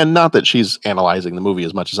 And not that she's analyzing the movie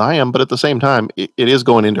as much as I am, but at the same time, it is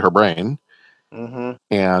going into her brain,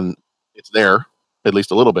 and it's there at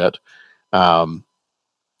least a little bit. Go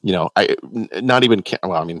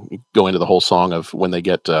into the whole song of when they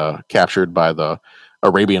get captured by the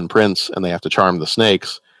Arabian prince and they have to charm the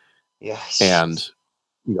snakes. Yes. And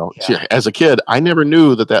as a kid, I never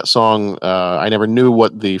knew that song. I never knew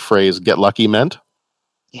what the phrase "get lucky" meant.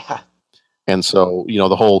 Yeah. And so,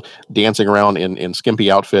 the whole dancing around in skimpy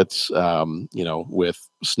outfits, with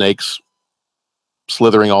snakes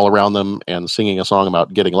slithering all around them and singing a song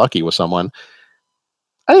about getting lucky with someone,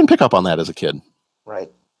 I didn't pick up on that as a kid.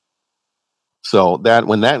 Right. So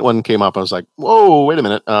when that one came up, I was like, whoa, wait a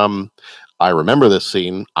minute. I remember this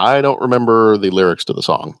scene. I don't remember the lyrics to the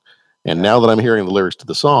song. And now that I'm hearing the lyrics to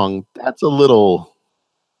the song, that's a little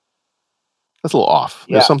off.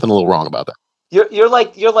 Yeah. There's something a little wrong about that. You're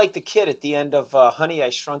like the kid at the end of Honey, I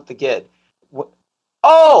Shrunk the Kid.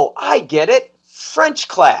 Oh, I get it. French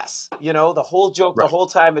class. The whole joke, right. The whole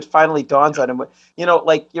time it finally dawns on him.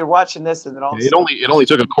 Like you're watching this and then all. It only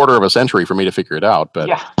took a quarter of a century for me to figure it out, but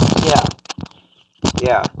yeah.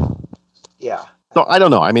 So I don't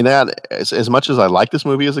know. I mean, that as much as I like this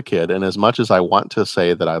movie as a kid, and as much as I want to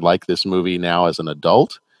say that I like this movie now as an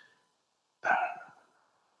adult,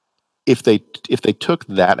 if they took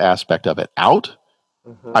that aspect of it out,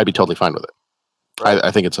 I'd be totally fine with it. Right.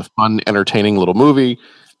 I think it's a fun, entertaining little movie.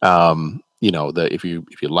 If you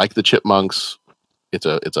like the Chipmunks, it's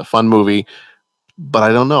a fun movie. But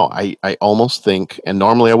I don't know. I almost think, and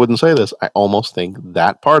normally I wouldn't say this, I almost think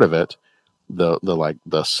that part of it, the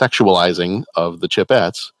sexualizing of the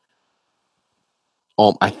Chipettes,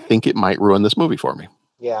 I think it might ruin this movie for me.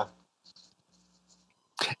 Yeah.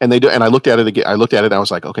 And they do. And I looked at it again. I looked at it and I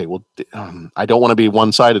was like, okay, well, I don't want to be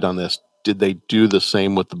one-sided on this. Did they do the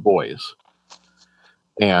same with the boys?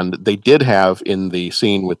 And they did have in the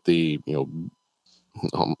scene with the,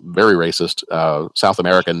 very racist South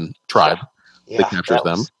American tribe that captures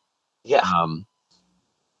them. Yeah.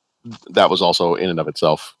 That was also in and of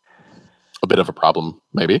itself a bit of a problem,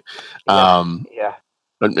 maybe. Yeah.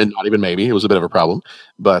 And not even maybe, it was a bit of a problem.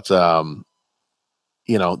 But, that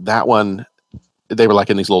one, they were like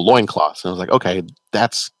in these little loincloths. And I was like, okay,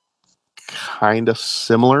 that's kind of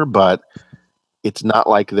similar, but it's not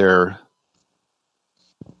like they're,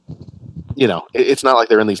 it's not like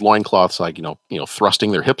they're in these loincloths, like,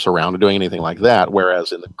 thrusting their hips around or doing anything like that.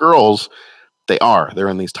 Whereas in the girls, they're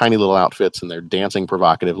in these tiny little outfits and they're dancing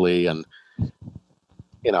provocatively. And,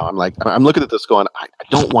 I'm looking at this going, I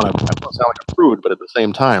don't want to sound like a prude, but at the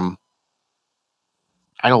same time,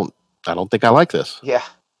 I don't think I like this. Yeah.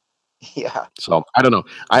 Yeah. So I don't know.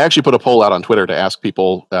 I actually put a poll out on Twitter to ask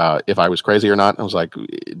people if I was crazy or not. I was like,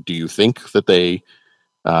 do you think that they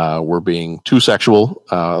were being too sexual?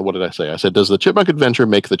 What did I say? I said, does the Chipmunk Adventure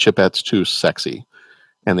make the Chipettes too sexy?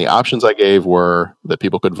 And the options I gave were that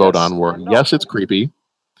people could vote on were yes, it's creepy,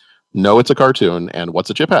 no, it's a cartoon, and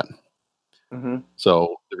what's a Chipette? Mm-hmm.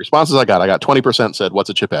 So the responses I got 20% said what's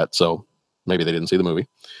a Chipette, so maybe they didn't see the movie.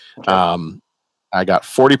 Okay. I got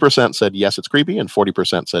 40% said yes, it's creepy, and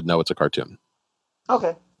 40% said no, it's a cartoon.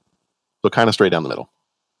 Okay. So kind of straight down the middle.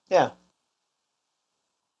 Yeah.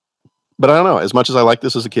 But I don't know. As much as I like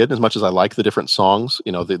this as a kid, as much as I like the different songs,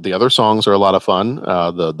 the other songs are a lot of fun.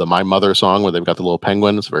 The My Mother song where they've got the little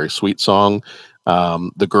penguin, it's a very sweet song.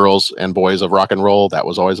 The Girls and Boys of Rock and Roll, that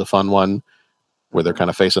was always a fun one where they're kind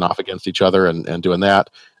of facing off against each other and doing that.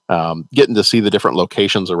 Getting to see the different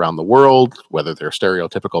locations around the world, whether they're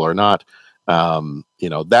stereotypical or not.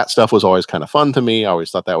 That stuff was always kind of fun to me. I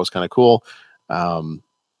always thought that was kind of cool.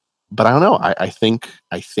 But I don't know. I think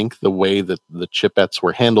the way that the Chipettes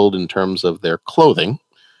were handled in terms of their clothing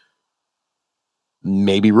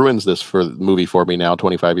maybe ruins this for the movie for me now,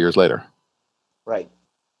 25 years later. Right.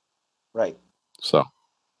 So I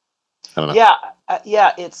don't know.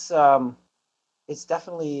 Yeah. It's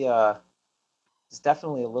definitely a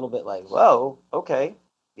little bit like, whoa, okay.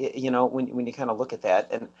 When you kind of look at that,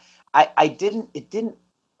 and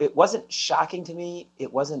it wasn't shocking to me.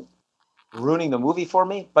 It wasn't ruining the movie for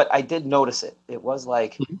me, but I did notice it. It was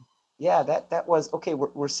like, yeah, that was okay.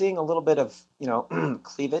 We're seeing a little bit of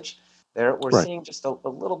cleavage there. We're seeing just a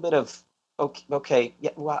little bit of okay.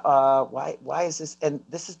 Yeah, why is this? And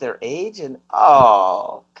this is their age and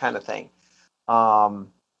kind of thing.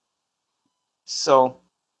 So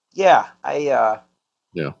yeah, I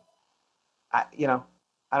don't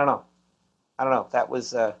know. That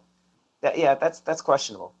was that's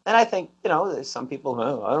questionable. And I think, there's some people,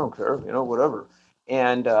 I don't care, whatever.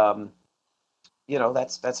 And,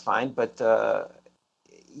 that's fine. But,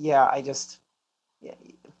 you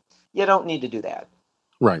don't need to do that.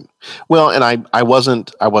 Right. Well, and I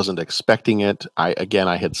wasn't expecting it. I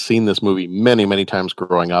had seen this movie many, many times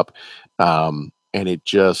growing up. And it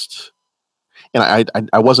just, and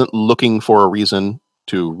I wasn't looking for a reason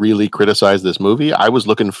to really criticize this movie. I was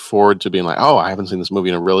looking forward to being like, I haven't seen this movie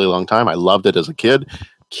in a really long time. I loved it as a kid.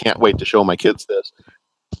 Can't wait to show my kids this.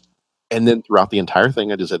 And then throughout the entire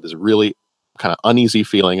thing, I just had this really kind of uneasy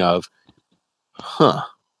feeling of,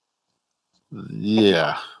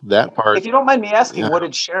 yeah, that part. If you don't mind me asking, what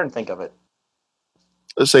did Sharon think of it?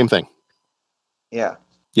 The same thing. Yeah.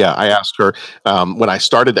 Yeah, I asked her when I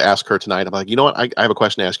started to ask her tonight. I'm like, you know what? I have a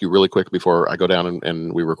question to ask you really quick before I go down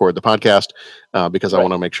and we record the podcast because I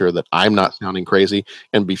want to make sure that I'm not sounding crazy.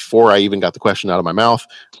 And before I even got the question out of my mouth,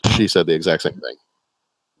 she said the exact same thing.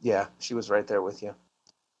 Yeah, she was right there with you.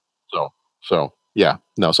 So yeah,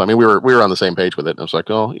 no. So I mean, we were on the same page with it. And I was like,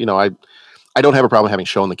 I don't have a problem having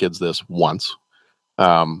shown the kids this once.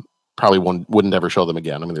 Probably wouldn't ever show them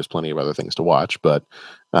again. I mean, there's plenty of other things to watch, but.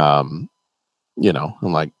 I'm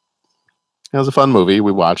like, it was a fun movie.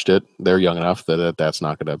 We watched it. They're young enough that that's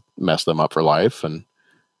not going to mess them up for life, and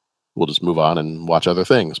we'll just move on and watch other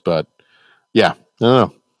things. But yeah, I don't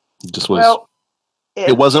know. It just was.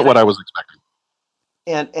 It wasn't what I was expecting.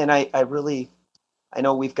 And I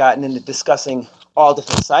know we've gotten into discussing all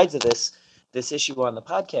different sides of this issue on the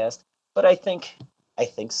podcast, but I think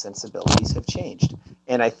sensibilities have changed,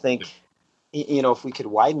 and I think. If we could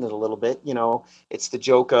widen it a little bit, it's the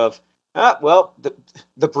joke of,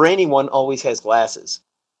 the brainy one always has glasses.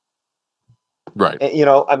 Right.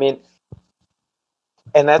 And,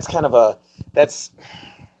 and that's kind of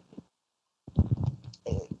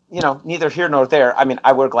neither here nor there. I mean,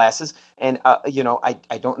 I wear glasses, and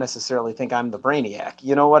I don't necessarily think I'm the brainiac.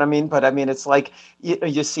 You know what I mean? But I mean, it's like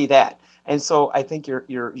you see that, and so I think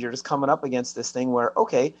you're just coming up against this thing where,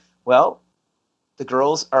 okay, well, the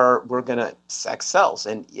girls we're gonna sex sells,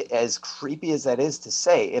 and as creepy as that is to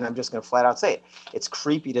say, and I'm just gonna flat out say it, it's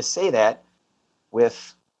creepy to say that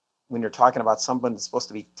when you're talking about someone that's supposed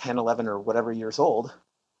to be 10, 11, or whatever years old,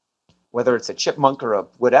 whether it's a chipmunk or a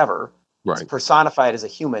whatever. Right. It's personified as a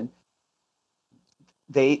human.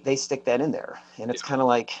 They stick that in there, and it's kind of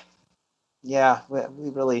like, yeah,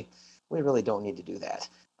 we really don't need to do that.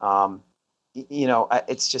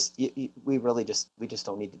 It's just we just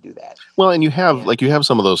don't need to do that. Well, and you have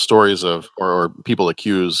some of those stories of or people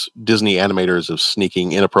accuse Disney animators of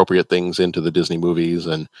sneaking inappropriate things into the Disney movies,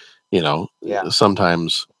 and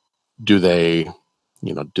sometimes do they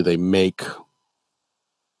make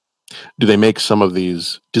some of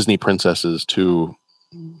these Disney princesses too,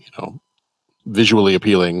 visually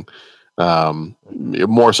appealing,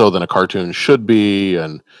 more so than a cartoon should be,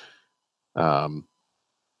 and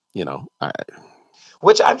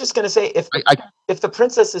which I'm just going to say, if the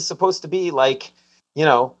princess is supposed to be like,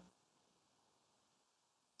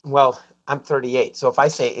 well, I'm 38, so if I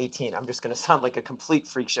say 18, I'm just going to sound like a complete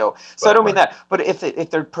freak show. So I don't mean that, but if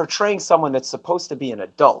they're portraying someone that's supposed to be an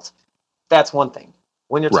adult, that's one thing.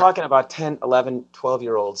 When you're talking about 10, 11,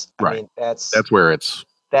 12-year-olds, I mean, that's where it's...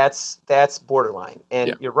 That's borderline.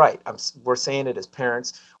 And you're right. We're saying it as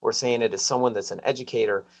parents. We're saying it as someone that's an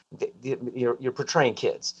educator. You're portraying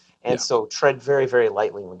kids. And so tread very, very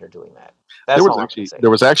lightly when you're doing that. There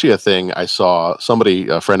was actually a thing I saw,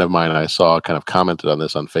 a friend of mine I saw kind of commented on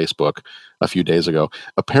this on Facebook a few days ago.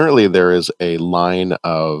 Apparently there is a line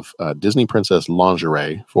of Disney princess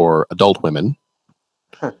lingerie for adult women.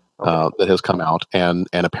 That has come out, and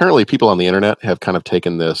apparently people on the internet have kind of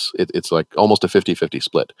taken this. It's like almost a 50-50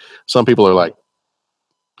 split. Some people are like,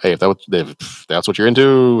 "Hey, if that's what you're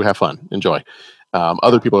into, have fun, enjoy."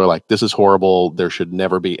 Other people are like, "This is horrible. There should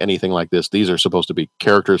never be anything like this. These are supposed to be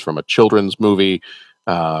characters from a children's movie.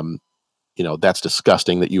 That's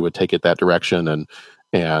disgusting that you would take it that direction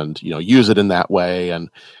and use it in that way."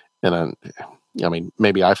 And I mean,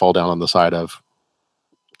 maybe I fall down on the side of,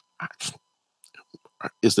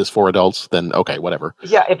 is this for adults? Then okay, whatever.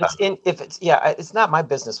 Yeah, it's not my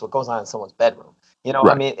business what goes on in someone's bedroom.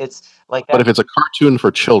 I mean, it's like that. But if it's a cartoon for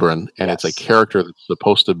children and it's a character that's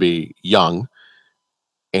supposed to be young,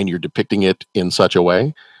 and you're depicting it in such a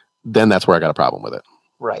way, then that's where I got a problem with it.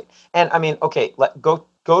 Right. And I mean, okay, go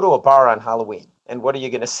to a bar on Halloween, and what are you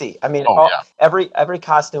going to see? I mean, every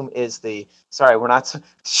costume is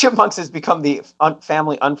Chipmunks has become the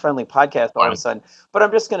family unfriendly podcast all of a sudden. But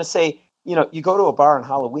I'm just going to say, you go to a bar on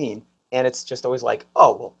Halloween, and it's just always like,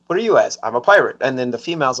 oh, well, what are you as? I'm a pirate. And then the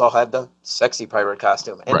females all have the sexy pirate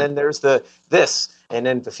costume. And then there's this. And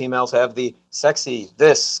then the females have the sexy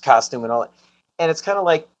this costume and all that. And it's kind of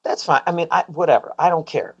like, that's fine. I mean, whatever. I don't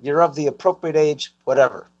care. You're of the appropriate age,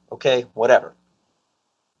 whatever. Okay, whatever.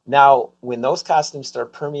 Now, when those costumes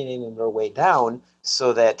start permeating their way down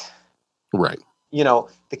so that,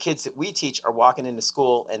 the kids that we teach are walking into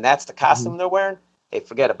school and that's the costume they're wearing, hey,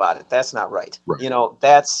 forget about it. That's not right.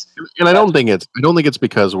 That's... And I don't think it's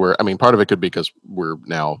because part of it could be because we're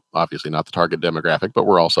now obviously not the target demographic, but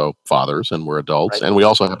we're also fathers and we're adults and we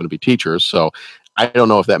also happen to be teachers. So I don't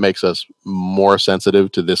know if that makes us more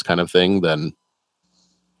sensitive to this kind of thing than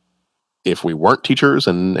if we weren't teachers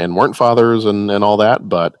and weren't fathers and all that.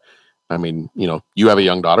 But I mean, you have a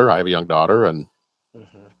young daughter, I have a young daughter, and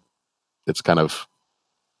it's kind of...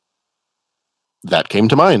 that came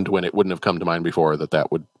to mind when it wouldn't have come to mind before,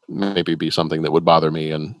 that would maybe be something that would bother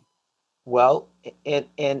me and not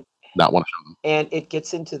want to show them. And it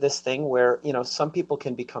gets into this thing where, some people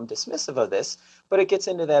can become dismissive of this, but it gets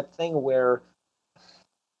into that thing where,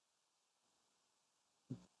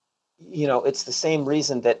 it's the same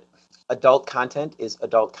reason that adult content is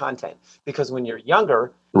adult content. Because when you're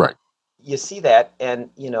younger, you see that and,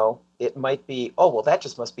 it might be, oh, well, that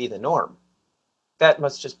just must be the norm. That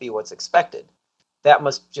must just be what's expected. That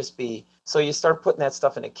must just be, so you start putting that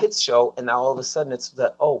stuff in a kid's show, and now all of a sudden it's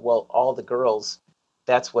all the girls,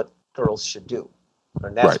 that's what girls should do,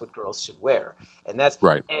 or that's what girls should wear, and that's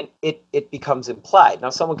and it becomes implied.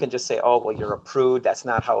 Now someone can just say, oh, well, you're a prude, that's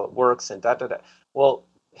not how it works, and Well,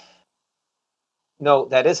 no,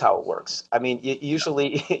 that is how it works. I mean,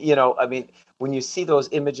 usually, when you see those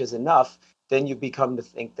images enough, then you become to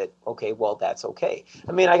think that, okay, well, that's okay.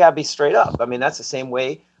 I mean, I got to be straight up. I mean, that's the same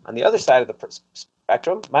way on the other side of the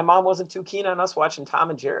spectrum. My mom wasn't too keen on us watching Tom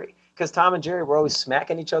and Jerry, because Tom and Jerry were always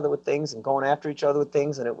smacking each other with things and going after each other with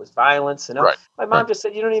things, and it was violence. And my mom just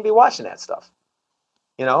said, you don't need to be watching that stuff.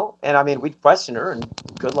 you know. And I mean, we'd question her, and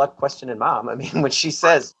good luck questioning Mom. I mean, when she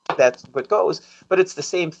says that's what goes, but it's the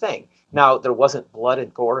same thing. Now, there wasn't blood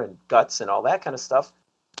and gore and guts and all that kind of stuff,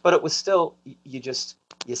 but it was still,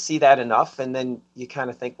 you see that enough, and then you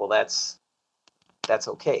kind of think, well, that's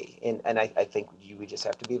okay. And I think we just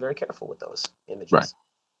have to be very careful with those images.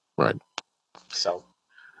 Right. So.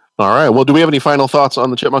 All right. Well, do we have any final thoughts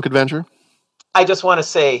on the Chipmunk Adventure? I just want to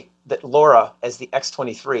say that Laura, as the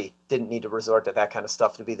X-23, didn't need to resort to that kind of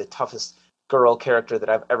stuff to be the toughest girl character that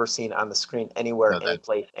I've ever seen on the screen anywhere, any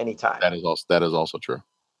place, anytime. That is also true.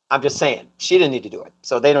 I'm just saying, she didn't need to do it,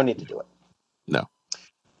 so they don't need to do it. No.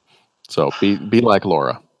 So be like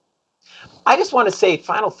Laura. I just want to say,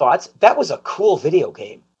 final thoughts. That was a cool video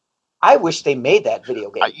game. I wish they made that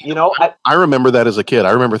video game. I remember that as a kid.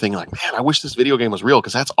 I remember thinking like, man, I wish this video game was real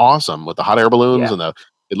because that's awesome with the hot air balloons and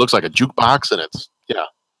it looks like a jukebox and it's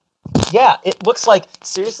Yeah, it looks like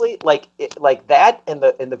seriously like that and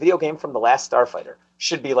the video game from the last Starfighter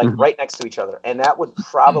should be like right next to each other, and that would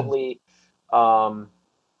probably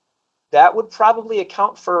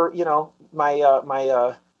account for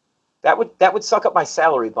my that would suck up my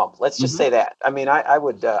salary bump. Let's just say that. I mean, I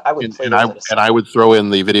would play and I would throw in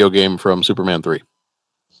the video game from Superman 3.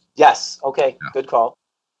 Yes. Okay. Yeah. Good call.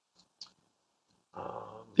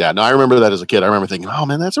 Yeah. No, I remember that as a kid. I remember thinking, oh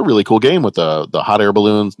man, that's a really cool game with the hot air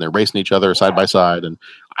balloons and they're racing each other side by side, and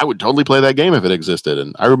I would totally play that game if it existed.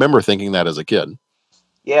 And I remember thinking that as a kid.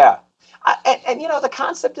 Yeah. And the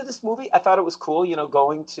concept of this movie, I thought it was cool.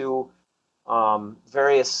 Going to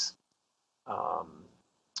various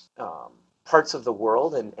parts of the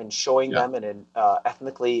world and showing them in an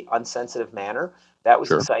ethnically unsensitive manner. That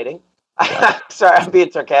was exciting. Yeah. Sorry, I'm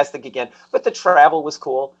being sarcastic again, but the travel was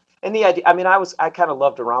cool. And the idea, I mean, I kind of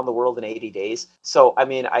loved Around the World in 80 Days. So, I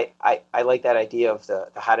mean, I like that idea of the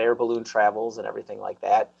hot air balloon travels and everything like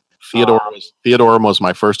that. Theodore was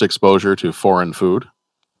my first exposure to foreign food.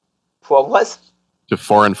 What was? To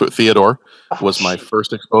foreign food. Theodore was my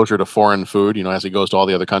first exposure to foreign food, as he goes to all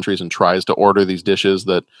the other countries and tries to order these dishes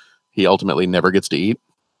that he ultimately never gets to eat.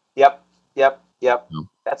 Yep.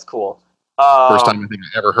 That's cool. First time I think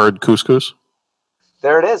I ever heard couscous.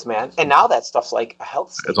 There it is, man. And now that stuff's like a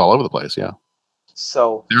health statement. It's all over the place, yeah.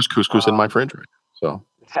 So there's couscous in my fridge right now. So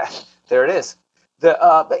there it is. But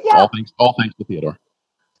yeah. All thanks to Theodore.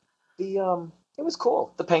 It was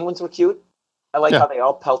cool. The penguins were cute. I like how they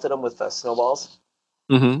all pelted them with snowballs.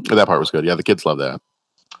 Mm-hmm. That part was good. Yeah, the kids love that.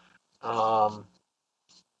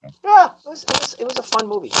 Yeah, it was a fun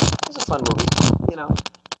movie. It was a fun movie,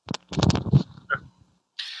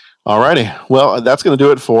 Alrighty. Well, that's going to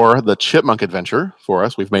do it for the Chipmunk Adventure for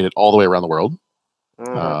us. We've made it all the way around the world.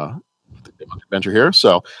 The Chipmunk Adventure here.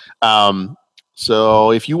 So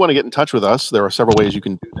if you want to get in touch with us, there are several ways you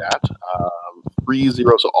can do that. 30.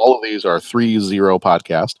 So all of these are 30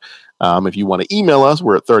 podcast. If you want to email us,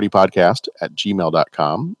 we're at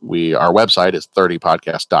 30podcast@gmail.com. Our website is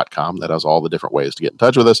 30podcast.com. That has all the different ways to get in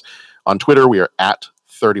touch with us. On Twitter, we are at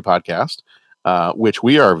 30podcast. Which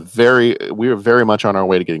we are very much on our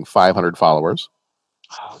way to getting 500 followers.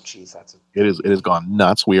 Oh, geez, it has gone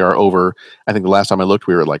nuts. We are over. I think the last time I looked,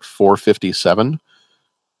 we were at like 457,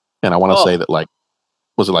 and I want to say that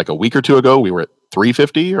was it like a week or two ago we were at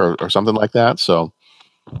 350 or something like that. So,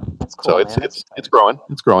 that's cool, so it's growing.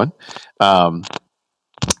 It's growing.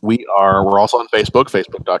 We're also on Facebook,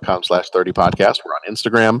 facebook.com/30podcast. We're on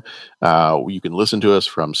Instagram. You can listen to us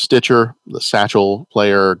from Stitcher, the Satchel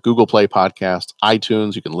Player, Google Play Podcast,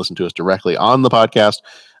 iTunes. You can listen to us directly on the podcast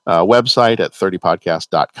website at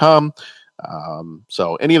 30podcast.com.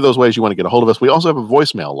 So any of those ways you want to get a hold of us. We also have a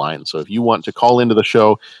voicemail line. So if you want to call into the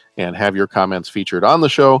show and have your comments featured on the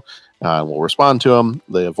show, we'll respond to them.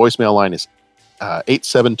 The voicemail line is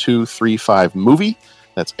 872-35-MOVIE.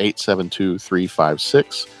 That's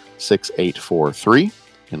 872-356-6843,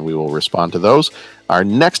 and we will respond to those. Our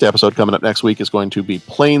next episode coming up next week is going to be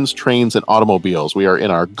Planes, Trains, and Automobiles. We are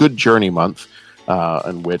in our Good Journey month,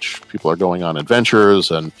 in which people are going on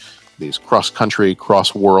adventures and these cross-country,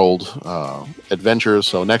 cross-world adventures.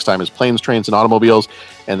 So next time is Planes, Trains, and Automobiles.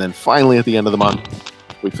 And then finally at the end of the month,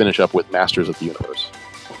 we finish up with Masters of the Universe.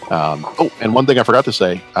 And one thing I forgot to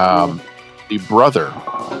say, the brother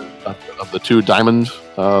of the two diamond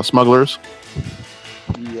smugglers.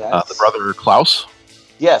 Yes. The brother Klaus.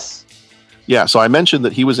 Yes. Yeah, so I mentioned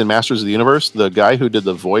that he was in Masters of the Universe. The guy who did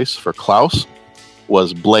the voice for Klaus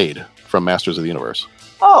was Blade from Masters of the Universe.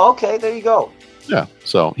 Oh, okay. There you go. Yeah,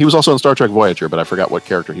 so he was also in Star Trek Voyager, but I forgot what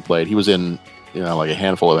character he played. He was in, like a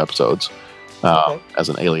handful of episodes as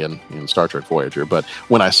an alien in Star Trek Voyager. But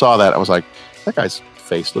when I saw that, I was like, that guy's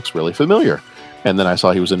face looks really familiar. And then I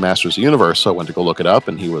saw he was in Masters of the Universe, so I went to go look it up,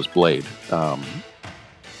 and he was Blade.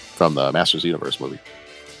 from the Masters of the Universe movie.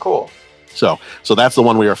 Cool. So that's the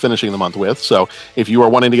one we are finishing the month with. So if you are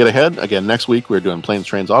wanting to get ahead, again, next week we're doing Planes,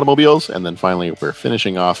 Trains, Automobiles, and then finally we're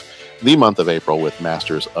finishing off the month of April with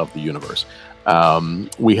Masters of the Universe.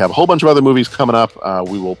 We have a whole bunch of other movies coming up.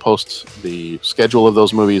 We will post the schedule of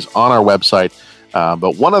those movies on our website.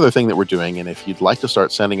 But one other thing that we're doing, and if you'd like to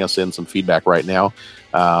start sending us in some feedback right now,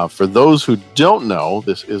 for those who don't know,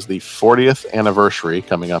 this is the 40th anniversary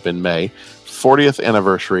coming up in May, 40th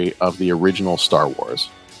anniversary of the original Star Wars.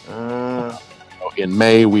 In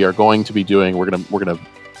May, we are going to be doing. We're gonna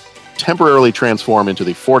temporarily transform into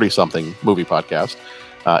the 40-something movie podcast,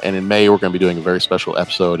 and in May we're going to be doing a very special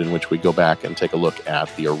episode in which we go back and take a look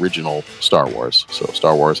at the original Star Wars. So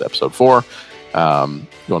Star Wars Episode 4.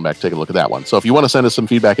 Going back to take a look at that one. So if you want to send us some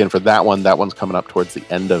feedback in for that one's coming up towards the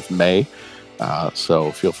end of May.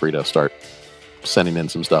 So feel free to start sending in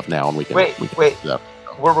some stuff now, and we can wait. Yeah.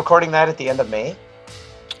 We're recording that at the end of May.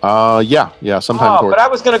 Yeah, sometime. Oh, but I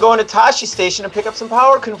was going to go into Tashi Station and pick up some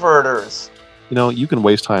power converters. You can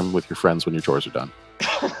waste time with your friends when your chores are done.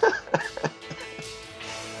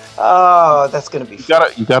 Oh, that's going to be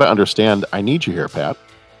fun. You got to understand, I need you here, Pat.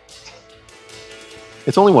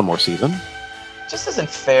 It's only one more season. Just isn't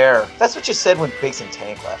fair. That's what you said when Biggs and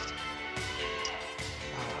Tank left.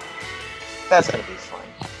 That's going to be fun.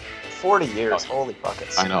 40 years, holy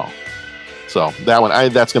buckets. I know. So that one,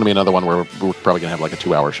 that's going to be another one where we're probably going to have like a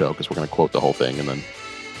 2-hour show because we're going to quote the whole thing and then.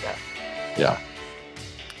 Yeah.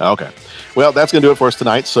 Okay. Well, that's going to do it for us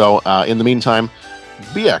tonight. So in the meantime,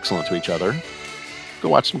 be excellent to each other. Go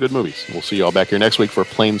watch some good movies. We'll see you all back here next week for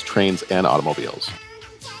Planes, Trains, and Automobiles.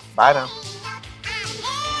 Bye now.